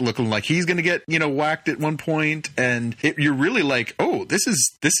 looking like he's going to get, whacked at one point, and you're really like, oh, this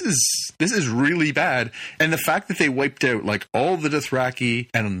is really bad. And the fact that they wiped out like all the Dothraki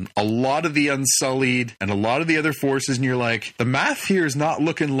and a lot of the Unsullied and a lot of the other forces, and you're like, the math here is not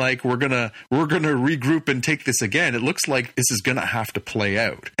looking like we're gonna regroup and take this again. It looks like this is gonna have to play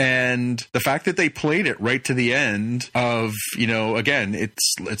out. And the fact that they played it right to the end of, again,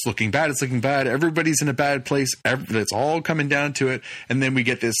 it's looking bad. It's looking bad. Everybody's in a bad place. It's all coming down to it. And then we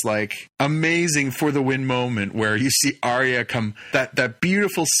get this like amazing for the win moment where you see Arya come, that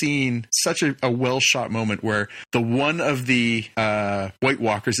beautiful scene, such a well shot moment where the one of the White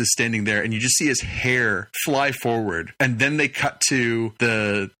Walkers is standing there, and you just see his hair fly forward, and then they cut to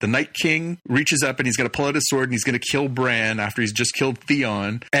the Night King reaches up, and he's going to pull out his sword, and he's going to kill Bran after he's just killed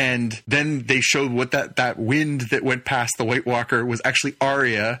Theon. And then they showed what that wind that went past the White Walker was actually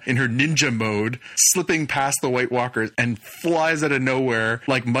Arya in her ninja mode, slipping past the White Walkers and flies out of nowhere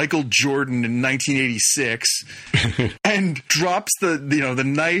like Michael Jordan in 1986 and drops the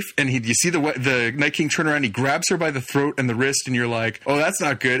knife, and you see the Night King turn around, he grabs her by the throat and the wrist, and you're like, oh, that's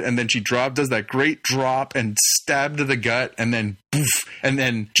not good. And then she does that great drop and stab to the gut, and then poof, and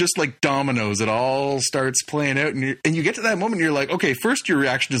then just like dominoes, it all starts playing out, and you get to that moment, and you're like, okay, first your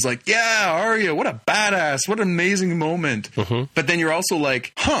reaction is like, yeah, Arya, what a badass, what an amazing moment. Mm-hmm. But then you're also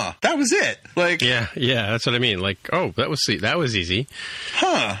like, that was it. Like, yeah, that's what I mean. Like, oh, that was easy,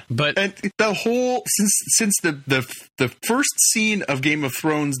 But and the whole since the first scene of Game of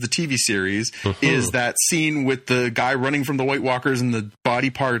Thrones, the TV series, is that scene with the guy running from the White Walkers and the body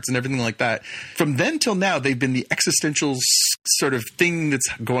parts and everything like that. From then till now, they've been the existential sort of thing that's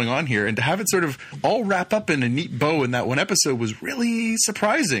going on here, and to have it sort of all wrap up in a neat bow in that one episode was really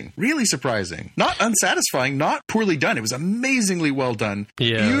surprising. Not unsatisfying, not poorly done. It was amazingly well done,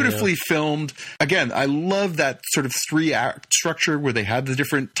 beautifully filmed. Again, I love that sort of 3-act structure where they had the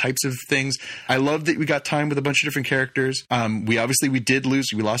different types of things. I love that we got time with a bunch of different characters. We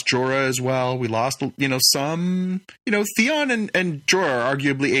lost Jorah as well. We lost, some, Theon and Jorah are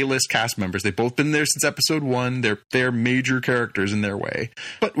arguably A-list cast members. They've both been there since episode 1. They're major characters in their way.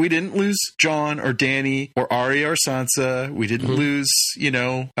 But we didn't lose Jon or Dany or Arya or Sansa. We didn't lose,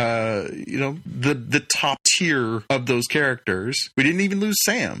 the top tier of those characters. We didn't even lose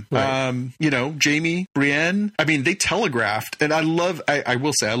Sam. Right. Jaime, Brienne. I mean, they telegraphed, and I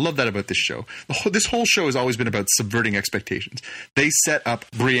will say, I love that about this show. This whole show has always been about subverting expectations. They set up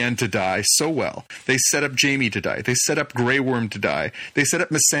Brienne to die so well. They set up Jaime to die. They set up Grey Worm to die. They set up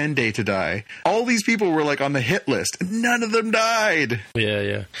Missandei to die. All these people were like on the hit list, and none of them died. died.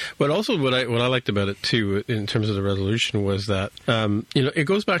 Yeah. But also what I liked about it too, in terms of the resolution, was that it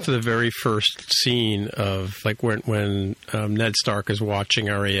goes back to the very first scene of like when Ned Stark is watching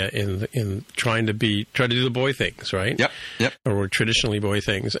Arya in trying to do the boy things, right? Yep. Or traditionally boy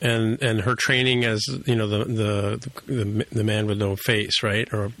things, and her training as the man with no face,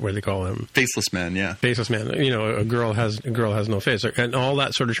 right? Or what do they call him? Faceless man. Yeah. Faceless man. A girl has no face, and all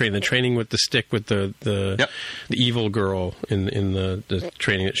that sort of training. The training with the stick with the evil girl in the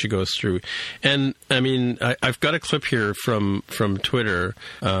training that she goes through. And I mean, I've got a clip here from Twitter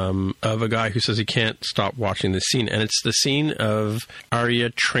of a guy who says he can't stop watching this scene, and it's the scene of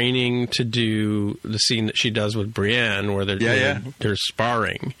Arya training to do the scene that she does with Brienne, where they're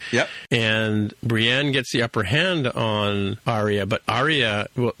sparring. Yep. And Brienne gets the upper hand on Arya, but Arya,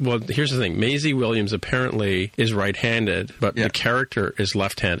 well, here's the thing: Maisie Williams apparently is right-handed, but the character is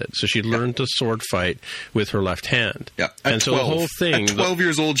left-handed, so she learned to sword fight with her left hand. Yeah. And so the whole thing, at 12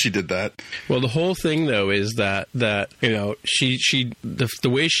 years old, she did that. Well, the whole thing though is that she the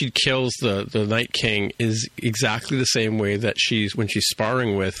way she kills the Night King is exactly the same way that when she's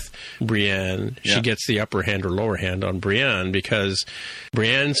sparring with Brienne, she gets the upper hand or lower hand on Brienne, because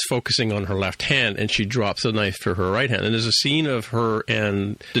Brienne's focusing on her left hand and she drops the knife to her right hand. And there's a scene of her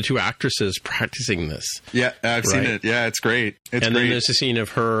and the two actresses practicing this. Yeah, I've seen it. Yeah, it's great. Then there's a scene of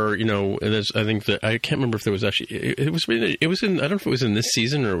her, I think that I can't remember if there was actually it was in, I don't know if it was in this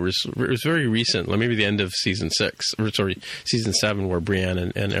season or it was very recent, like maybe the end of season 7, where Brienne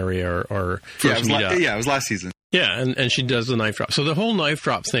and Arya are first meet up. Yeah, it was last season. Yeah, and she does the knife drop. So the whole knife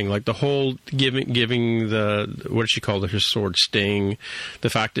drop thing, like the whole giving the, what did she call it, her sword sting, the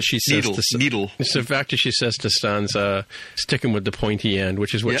fact that she says needle. It's the fact that she says to Sansa, stick him with the pointy end,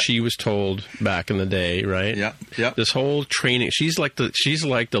 which is what she was told back in the day, right? Yeah. This whole training, she's like the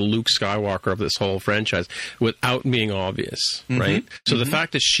Luke Skywalker of this whole franchise without being obvious, right? So the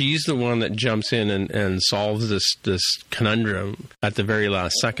fact that she's the one that jumps in and solves this conundrum at the very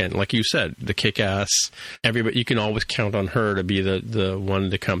last second, like you said, the kick-ass, everybody, you can always count on her to be the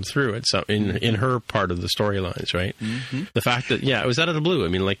one to come through it. So in her part of the storylines, right? The fact that it was out of the blue. I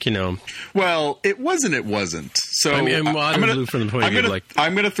mean, Well, it wasn't. It wasn't. So I mean, out of the blue from the point of view,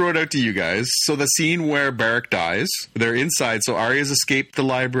 I'm going to throw it out to you guys. So the scene where Beric dies, they're inside. So Arya's escaped the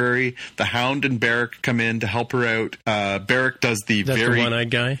library. The Hound and Beric come in to help her out. Beric does the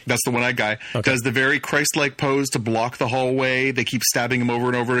one-eyed guy. That's the one-eyed guy. Okay. Does the very Christ-like pose to block the hallway. They keep stabbing him over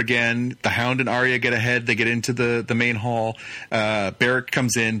and over again. The Hound and Arya get ahead. They get into the main hall. Beric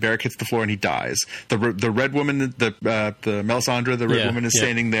comes in. Beric hits the floor and he dies. The red woman, the Melisandre, the red woman is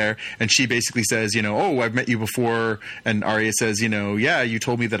standing there, and she basically says, oh, I've met you before. And Arya says, yeah, you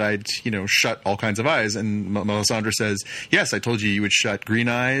told me that I'd, shut all kinds of eyes. And Melisandre says, yes, I told you would shut green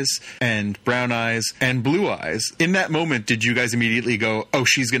eyes and brown eyes and blue eyes. In that moment, did you guys immediately go, oh,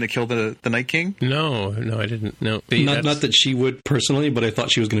 she's going to kill the Night King? No, I didn't. No, not that she would personally, but I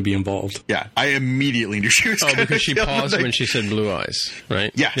thought she was going to be involved. Yeah, I immediately knew she was going to because she paused when she said blue eyes,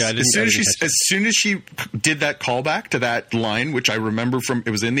 right? Yes. Yeah, as soon as she did that callback to that line, which I remember from,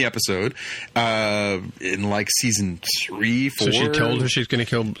 it was in the episode, in like season 3, 4. So she told her she's going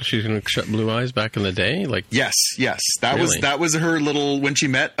to shut blue eyes back in the day? Yes. That was her little, when she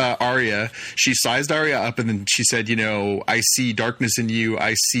met Arya, she sized Arya up and then she said, I see darkness in you.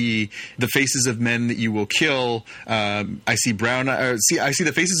 I see the faces of men that you will kill. I see I see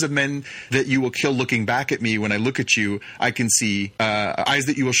the faces of men that you will kill looking back at me. When I look at you, I can see eyes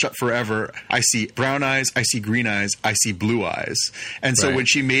that you will shut forever. I see brown eyes. I see green eyes. I see blue eyes. And so when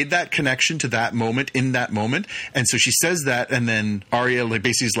she made that connection to that moment, in that moment, and so she says that, and then Arya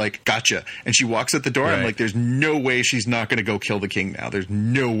basically is like, gotcha. And she walks out the door. Right. I'm like, there's no way she's not going to go kill the king now. There's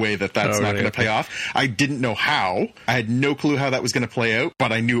no way that's not going to pay off. I didn't know how. I had no clue how that was going to play out,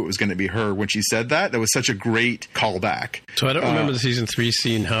 but I knew it was going to be her when she said that. That was such a great callback. So I don't remember the season 3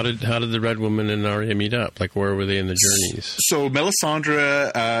 scene. How did the Red Woman and Arya meet up? Like, where were they in the journeys? So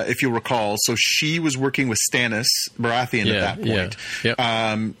Melisandre, if you'll recall, so she was working with Stannis Baratheon at that point. Yeah.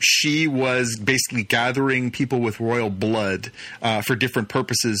 Yep. She was basically gathering people with royal blood for different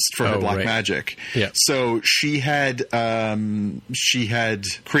purposes for her black magic. Yeah. So she had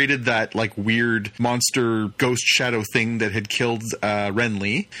created that like weird monster ghost shadow thing that had killed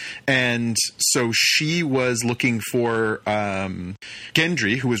Renly, and so she was looking for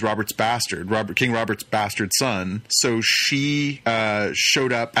Gendry, who was Robert's bastard, King Robert's bastard. bastard son. So she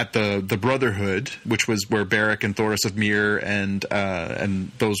showed up at the Brotherhood, which was where Beric and Thoros of Myr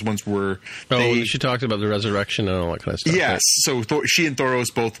and those ones were. She talked about the resurrection and all that kind of stuff. Yes. Right? So she and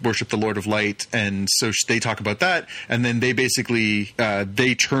Thoros both worship the Lord of Light, and so they talk about that, and then they basically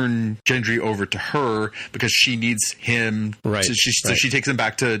they turn Gendry over to her because she needs him. Right. So she takes him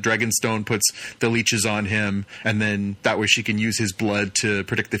back to Dragonstone, puts the leeches on him, and then that way she can use his blood to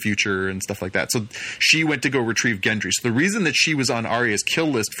predict the future and stuff like that. So she went to go retrieve Gendry. So the reason that she was on Arya's kill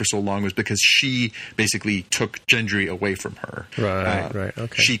list for so long was because she basically took Gendry away from her. Right.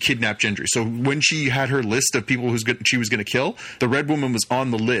 Okay. She kidnapped Gendry. So when she had her list of people she was going to kill, the Red Woman was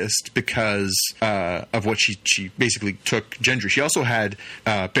on the list because of what she basically took Gendry. She also had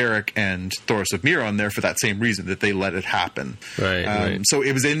Beric and Thoros of Myr on there for that same reason, that they let it happen. Right. So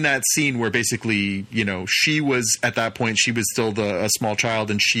it was in that scene where basically, she was at that point, she was still a small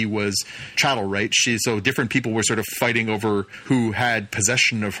child, and she was chattel, right? So different people were sort of fighting over who had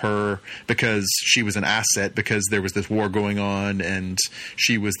possession of her because she was an asset, because there was this war going on, and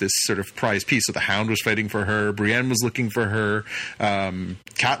she was this sort of prize piece. So the Hound was fighting for her. Brienne was looking for her.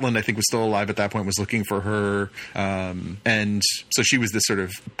 Catelyn, I think, was still alive at that point, was looking for her. And so she was this sort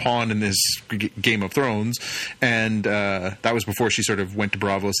of pawn in this Game of Thrones. And that was before she sort of went to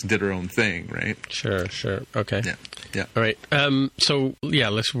Braavos and did her own thing, right? Sure. Okay. Yeah. All right. So,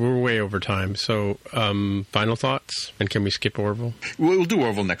 we're way over time. So, final thoughts? And can we skip Orville? We'll do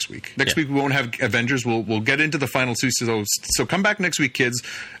Orville next week. Next week we won't have Avengers. We'll get into the final two. So come back next week, kids.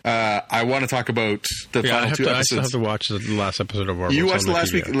 I want to talk about the final two episodes. I still have to watch the last episode of Orville. You watched the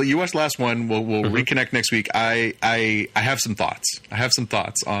last week. You watched the last one. We'll reconnect next week. I have some thoughts. I have some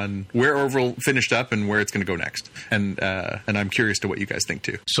thoughts on where Orville finished up and where it's going to go next. And I'm curious to what you guys think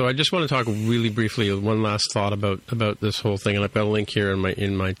too. So I just want to talk really briefly, one last thought about this whole thing. And I've got a link here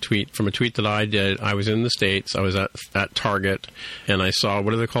in my tweet, from a tweet that I did. I was in the States. I was at Target, and I saw,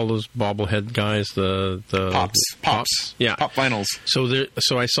 what do they call those bobblehead guys? The Pops. Yeah. Pop vinyls.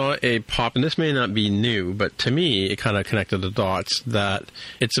 So I saw a pop, and this may not be new, but to me, it kind of connected the dots that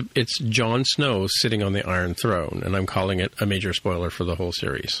it's Jon Snow sitting on the Iron Throne, and I'm calling it a major spoiler for the whole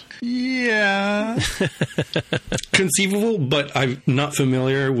series. Yeah. Conceivable, but I'm not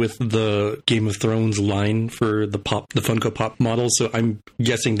familiar with the Game of Thrones line for the Funko Pop models, so I'm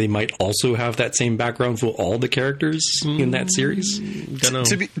guessing they might also have that same background for all the characters in that series. Don't know.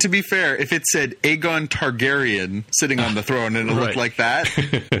 To be fair, if it said Aegon Targaryen sitting on the throne and it looked like that,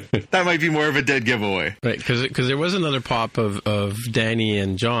 that might be more of a dead giveaway. Right, because there was another pop of Dany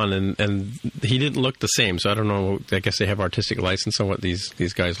and Jon, and he didn't look the same, so I don't know. I guess they have artistic license on what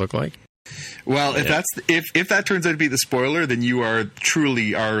these guys look like. Well, if that turns out to be the spoiler, then you are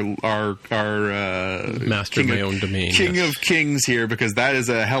truly our master of my own domain, king of kings here, because that is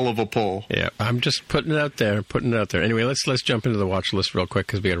a hell of a pull. Yeah, I'm just putting it out there. Anyway, let's jump into the watch list real quick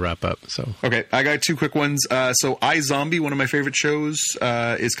because we got to wrap up. So okay, I got two quick ones. So iZombie, one of my favorite shows,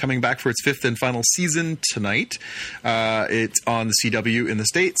 is coming back for its 5th and final season tonight. It's on the CW in the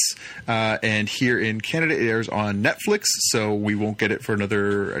States, and here in Canada it airs on Netflix. So we won't get it for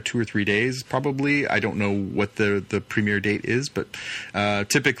another 2 or 3 days. Probably. I don't know what the premiere date is, but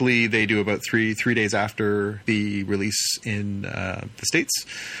typically they do about three days after the release in the States.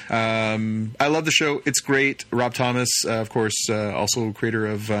 I love the show. It's great. Rob Thomas, of course, also creator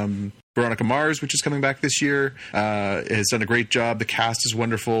of Veronica Mars, which is coming back this year, has done a great job. The cast is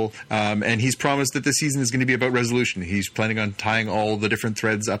wonderful. And he's promised that this season is going to be about resolution. He's planning on tying all the different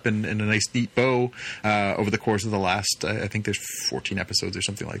threads up in a nice, neat bow over the course of the last, I think there's 14 episodes or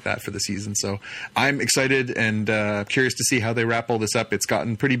something like that for the season. So I'm excited and curious to see how they wrap all this up. It's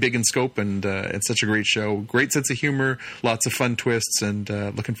gotten pretty big in scope, and it's such a great show. Great sense of humor, lots of fun twists, and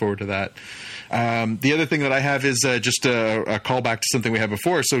looking forward to that. The other thing that I have is just a callback to something we had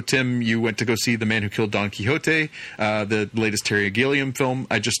before. So, Tim, you went to go see The Man Who Killed Don Quixote, the latest Terry Gilliam film.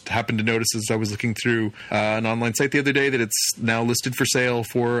 I just happened to notice as I was looking through an online site the other day that it's now listed for sale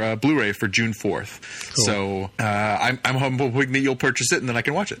for Blu-ray for June 4th. Cool. So I'm hoping that you'll purchase it and then I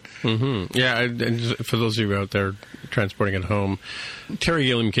can watch it. Mm-hmm. Yeah, and for those of you out there transporting it home, Terry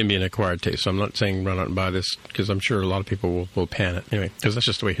Gilliam can be an acquired taste, so I'm not saying run out and buy this, because I'm sure a lot of people will pan it. Anyway, because that's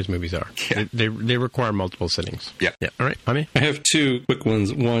just the way his movies are. Yeah. They require multiple sittings. Yeah. All right, Ami? I have two quick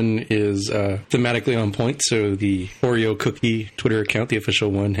ones. One is thematically on point. So the Oreo Cookie Twitter account, the official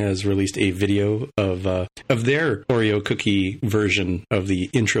one, has released a video of their Oreo Cookie version of the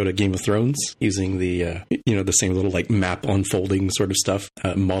intro to Game of Thrones, using the the same little like map unfolding sort of stuff,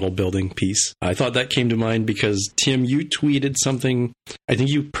 model building piece. I thought that came to mind because, Tim, you tweeted something I think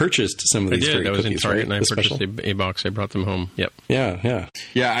you purchased some of I these did. fairy I was in cookies, Target right? and I purchased a box. I brought them home. Yep. Yeah.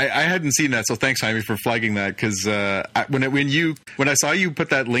 Yeah, I hadn't seen that, so thanks, Jaime, for flagging that. Because when I saw you put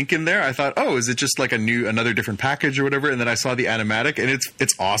that link in there, I thought, oh, is it just like another different package or whatever? And then I saw the animatic, and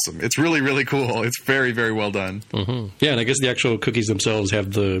it's awesome. It's really, really cool. It's very, very well done. Mm-hmm. Yeah, and I guess the actual cookies themselves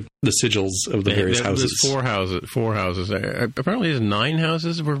have the sigils of the various houses. There's 4 houses. Apparently, there's 9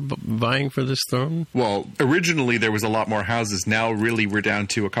 houses were vying for this throne. Well, originally there was a lot more houses. Now, really, we're down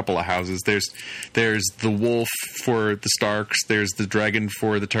to a couple of houses. There's the wolf for the Starks. There's the dragon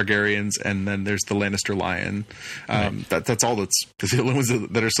for the Targaryens, and then there's the Lannister lion. That's all. That's the only ones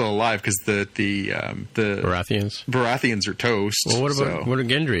that are still alive, because the Baratheons are toast. Well, what are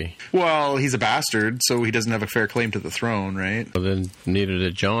Gendry? Well, he's a bastard, so he doesn't have a fair claim to the throne, right? Well, then neither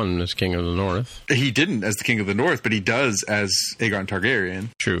did Jon as King of the North. He didn't as the King of the North, but he does as Aegon Targaryen.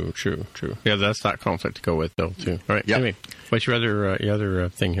 True. Yeah, that's that conflict to go with, though, too. All right. Yep. Anyway, what's your other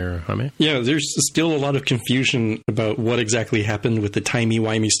thing here, Jaime? Yeah, there's still a lot of confusion about what exactly happened with the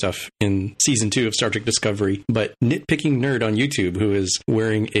timey-wimey stuff in Season 2 of Star Trek Discovery, but Nitpicking Nerd on YouTube, who is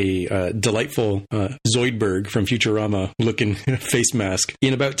wearing a delightful Zoidberg from Futurama-looking face mask,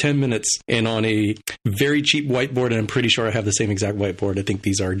 in about 10 minutes, and on a very cheap whiteboard, and I'm pretty sure I have the same exact whiteboard, I think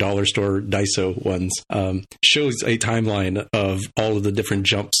these are dollar store Daiso ones, shows a timeline of all of the different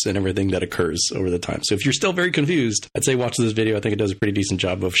jumps and everything that occurs over the time. So if you're still very confused, I'd say watch this video. I think it does a pretty decent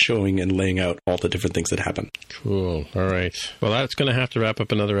job of showing and laying out all the different things that happen. Cool. All right. Well, that's going to have to wrap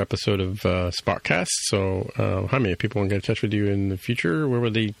up another episode of Spotcast. So, Jaime, if people want to get in touch with you in the future, where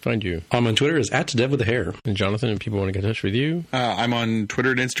would they find you? I'm on Twitter as @DevWithAHair. And Jonathan, if people want to get in touch with you? I'm on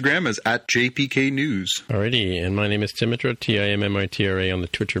Twitter and Instagram as @JPKNews. Alrighty. And my name is Timitra, TIMMITRA on the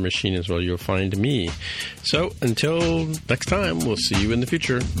Twitter machine as well. You'll find me. So, until next time, we'll see you in the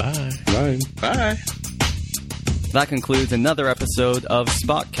future. Bye. Bye. Bye. That concludes another episode of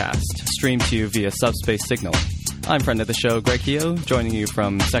Spotcast, streamed to you via Subspace Signal. I'm friend of the show, Greg Keogh, joining you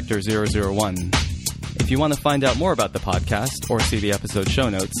from Sector 001. If you want to find out more about the podcast or see the episode show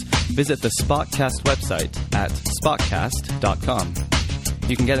notes, visit the Spotcast website at spotcast.com.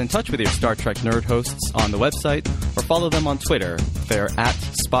 You can get in touch with your Star Trek nerd hosts on the website or follow them on Twitter. They're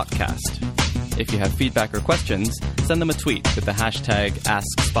 @Spotcast. If you have feedback or questions, send them a tweet with the hashtag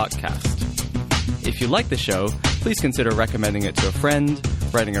AskSpotcast. If you like the show, please consider recommending it to a friend,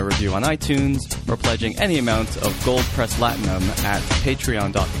 writing a review on iTunes, or pledging any amount of Gold Press Platinum at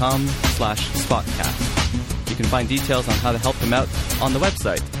patreon.com/Spotcast. You can find details on how to help them out on the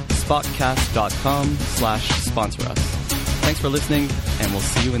website, spotcast.com/sponsor us. Thanks for listening, and we'll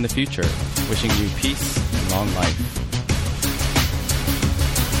see you in the future. Wishing you peace and long life.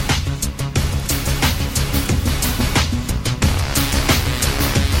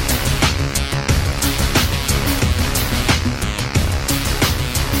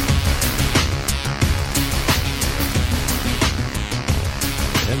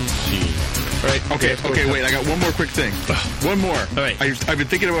 Okay, wait. I got one more quick thing. One more. All right. I've been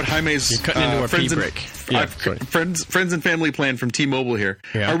thinking about Jaime's You're cutting into our friends, break. Yeah, friends and family plan from T-Mobile here.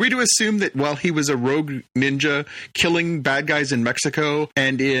 Yeah. Are we to assume that while he was a rogue ninja killing bad guys in Mexico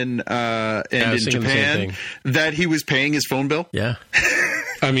and in Japan, that he was paying his phone bill? Yeah.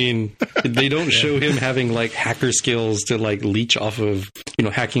 I mean, they don't show him having like hacker skills to like leech off of,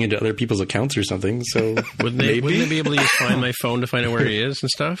 hacking into other people's accounts or something. So wouldn't they be able to just find my phone to find out where he is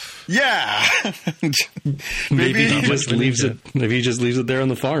and stuff? Yeah. Maybe he just leaves it. Maybe he just leaves it there on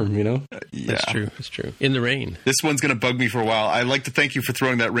the farm. Yeah. That's true. In the rain. This one's going to bug me for a while. I'd like to thank you for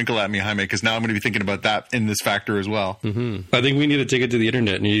throwing that wrinkle at me, Jaime, because now I'm going to be thinking about that in this factor as well. Mm-hmm. I think we need to take it to the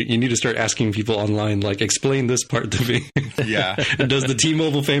internet, and you need to start asking people online, like, explain this part to me. Yeah. Does the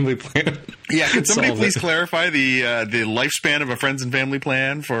T-Mobile family plan? Yeah. Could somebody please clarify the lifespan of a friends and family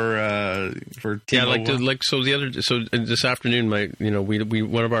plan for T-Mobile? Yeah, so this afternoon, we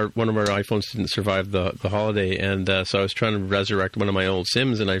one of our iPhones didn't survive the holiday, and so I was trying to resurrect one of my old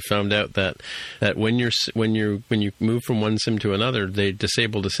SIMs, and I found out that when you move from one SIM to another, they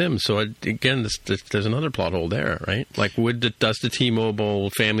disable the SIM. So there's another plot hole there, right? Like, does the T-Mobile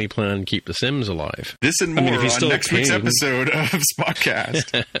family plan keep the SIMs alive? This and more on next week's episode of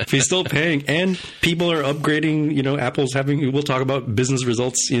Spotcast. If he's still paying, and people are upgrading, Apple's we'll talk about business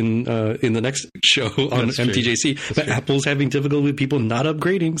results in the next show on MTJC, but Apple's having difficulty with people not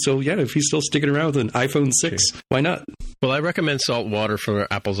upgrading. So yeah, if he's still sticking around with an iPhone 6, why not? Well, I recommend salt water for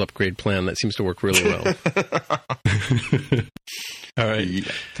Apple's upgrade plan. That seems to work really well. All right.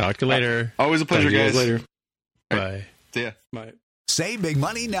 Talk to you later. Always a pleasure, guys. Later. Bye. See ya. Bye. Save big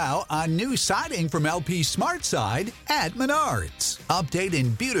money now on new siding from LP SmartSide at Menards. Update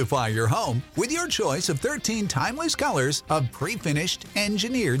and beautify your home with your choice of 13 timeless colors of pre-finished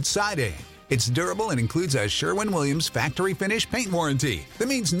engineered siding. It's durable and includes a Sherwin-Williams factory finish paint warranty that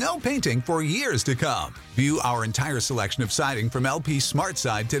means no painting for years to come. View our entire selection of siding from LP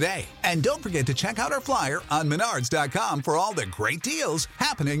SmartSide today. And don't forget to check out our flyer on Menards.com for all the great deals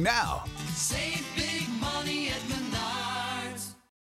happening now. Save big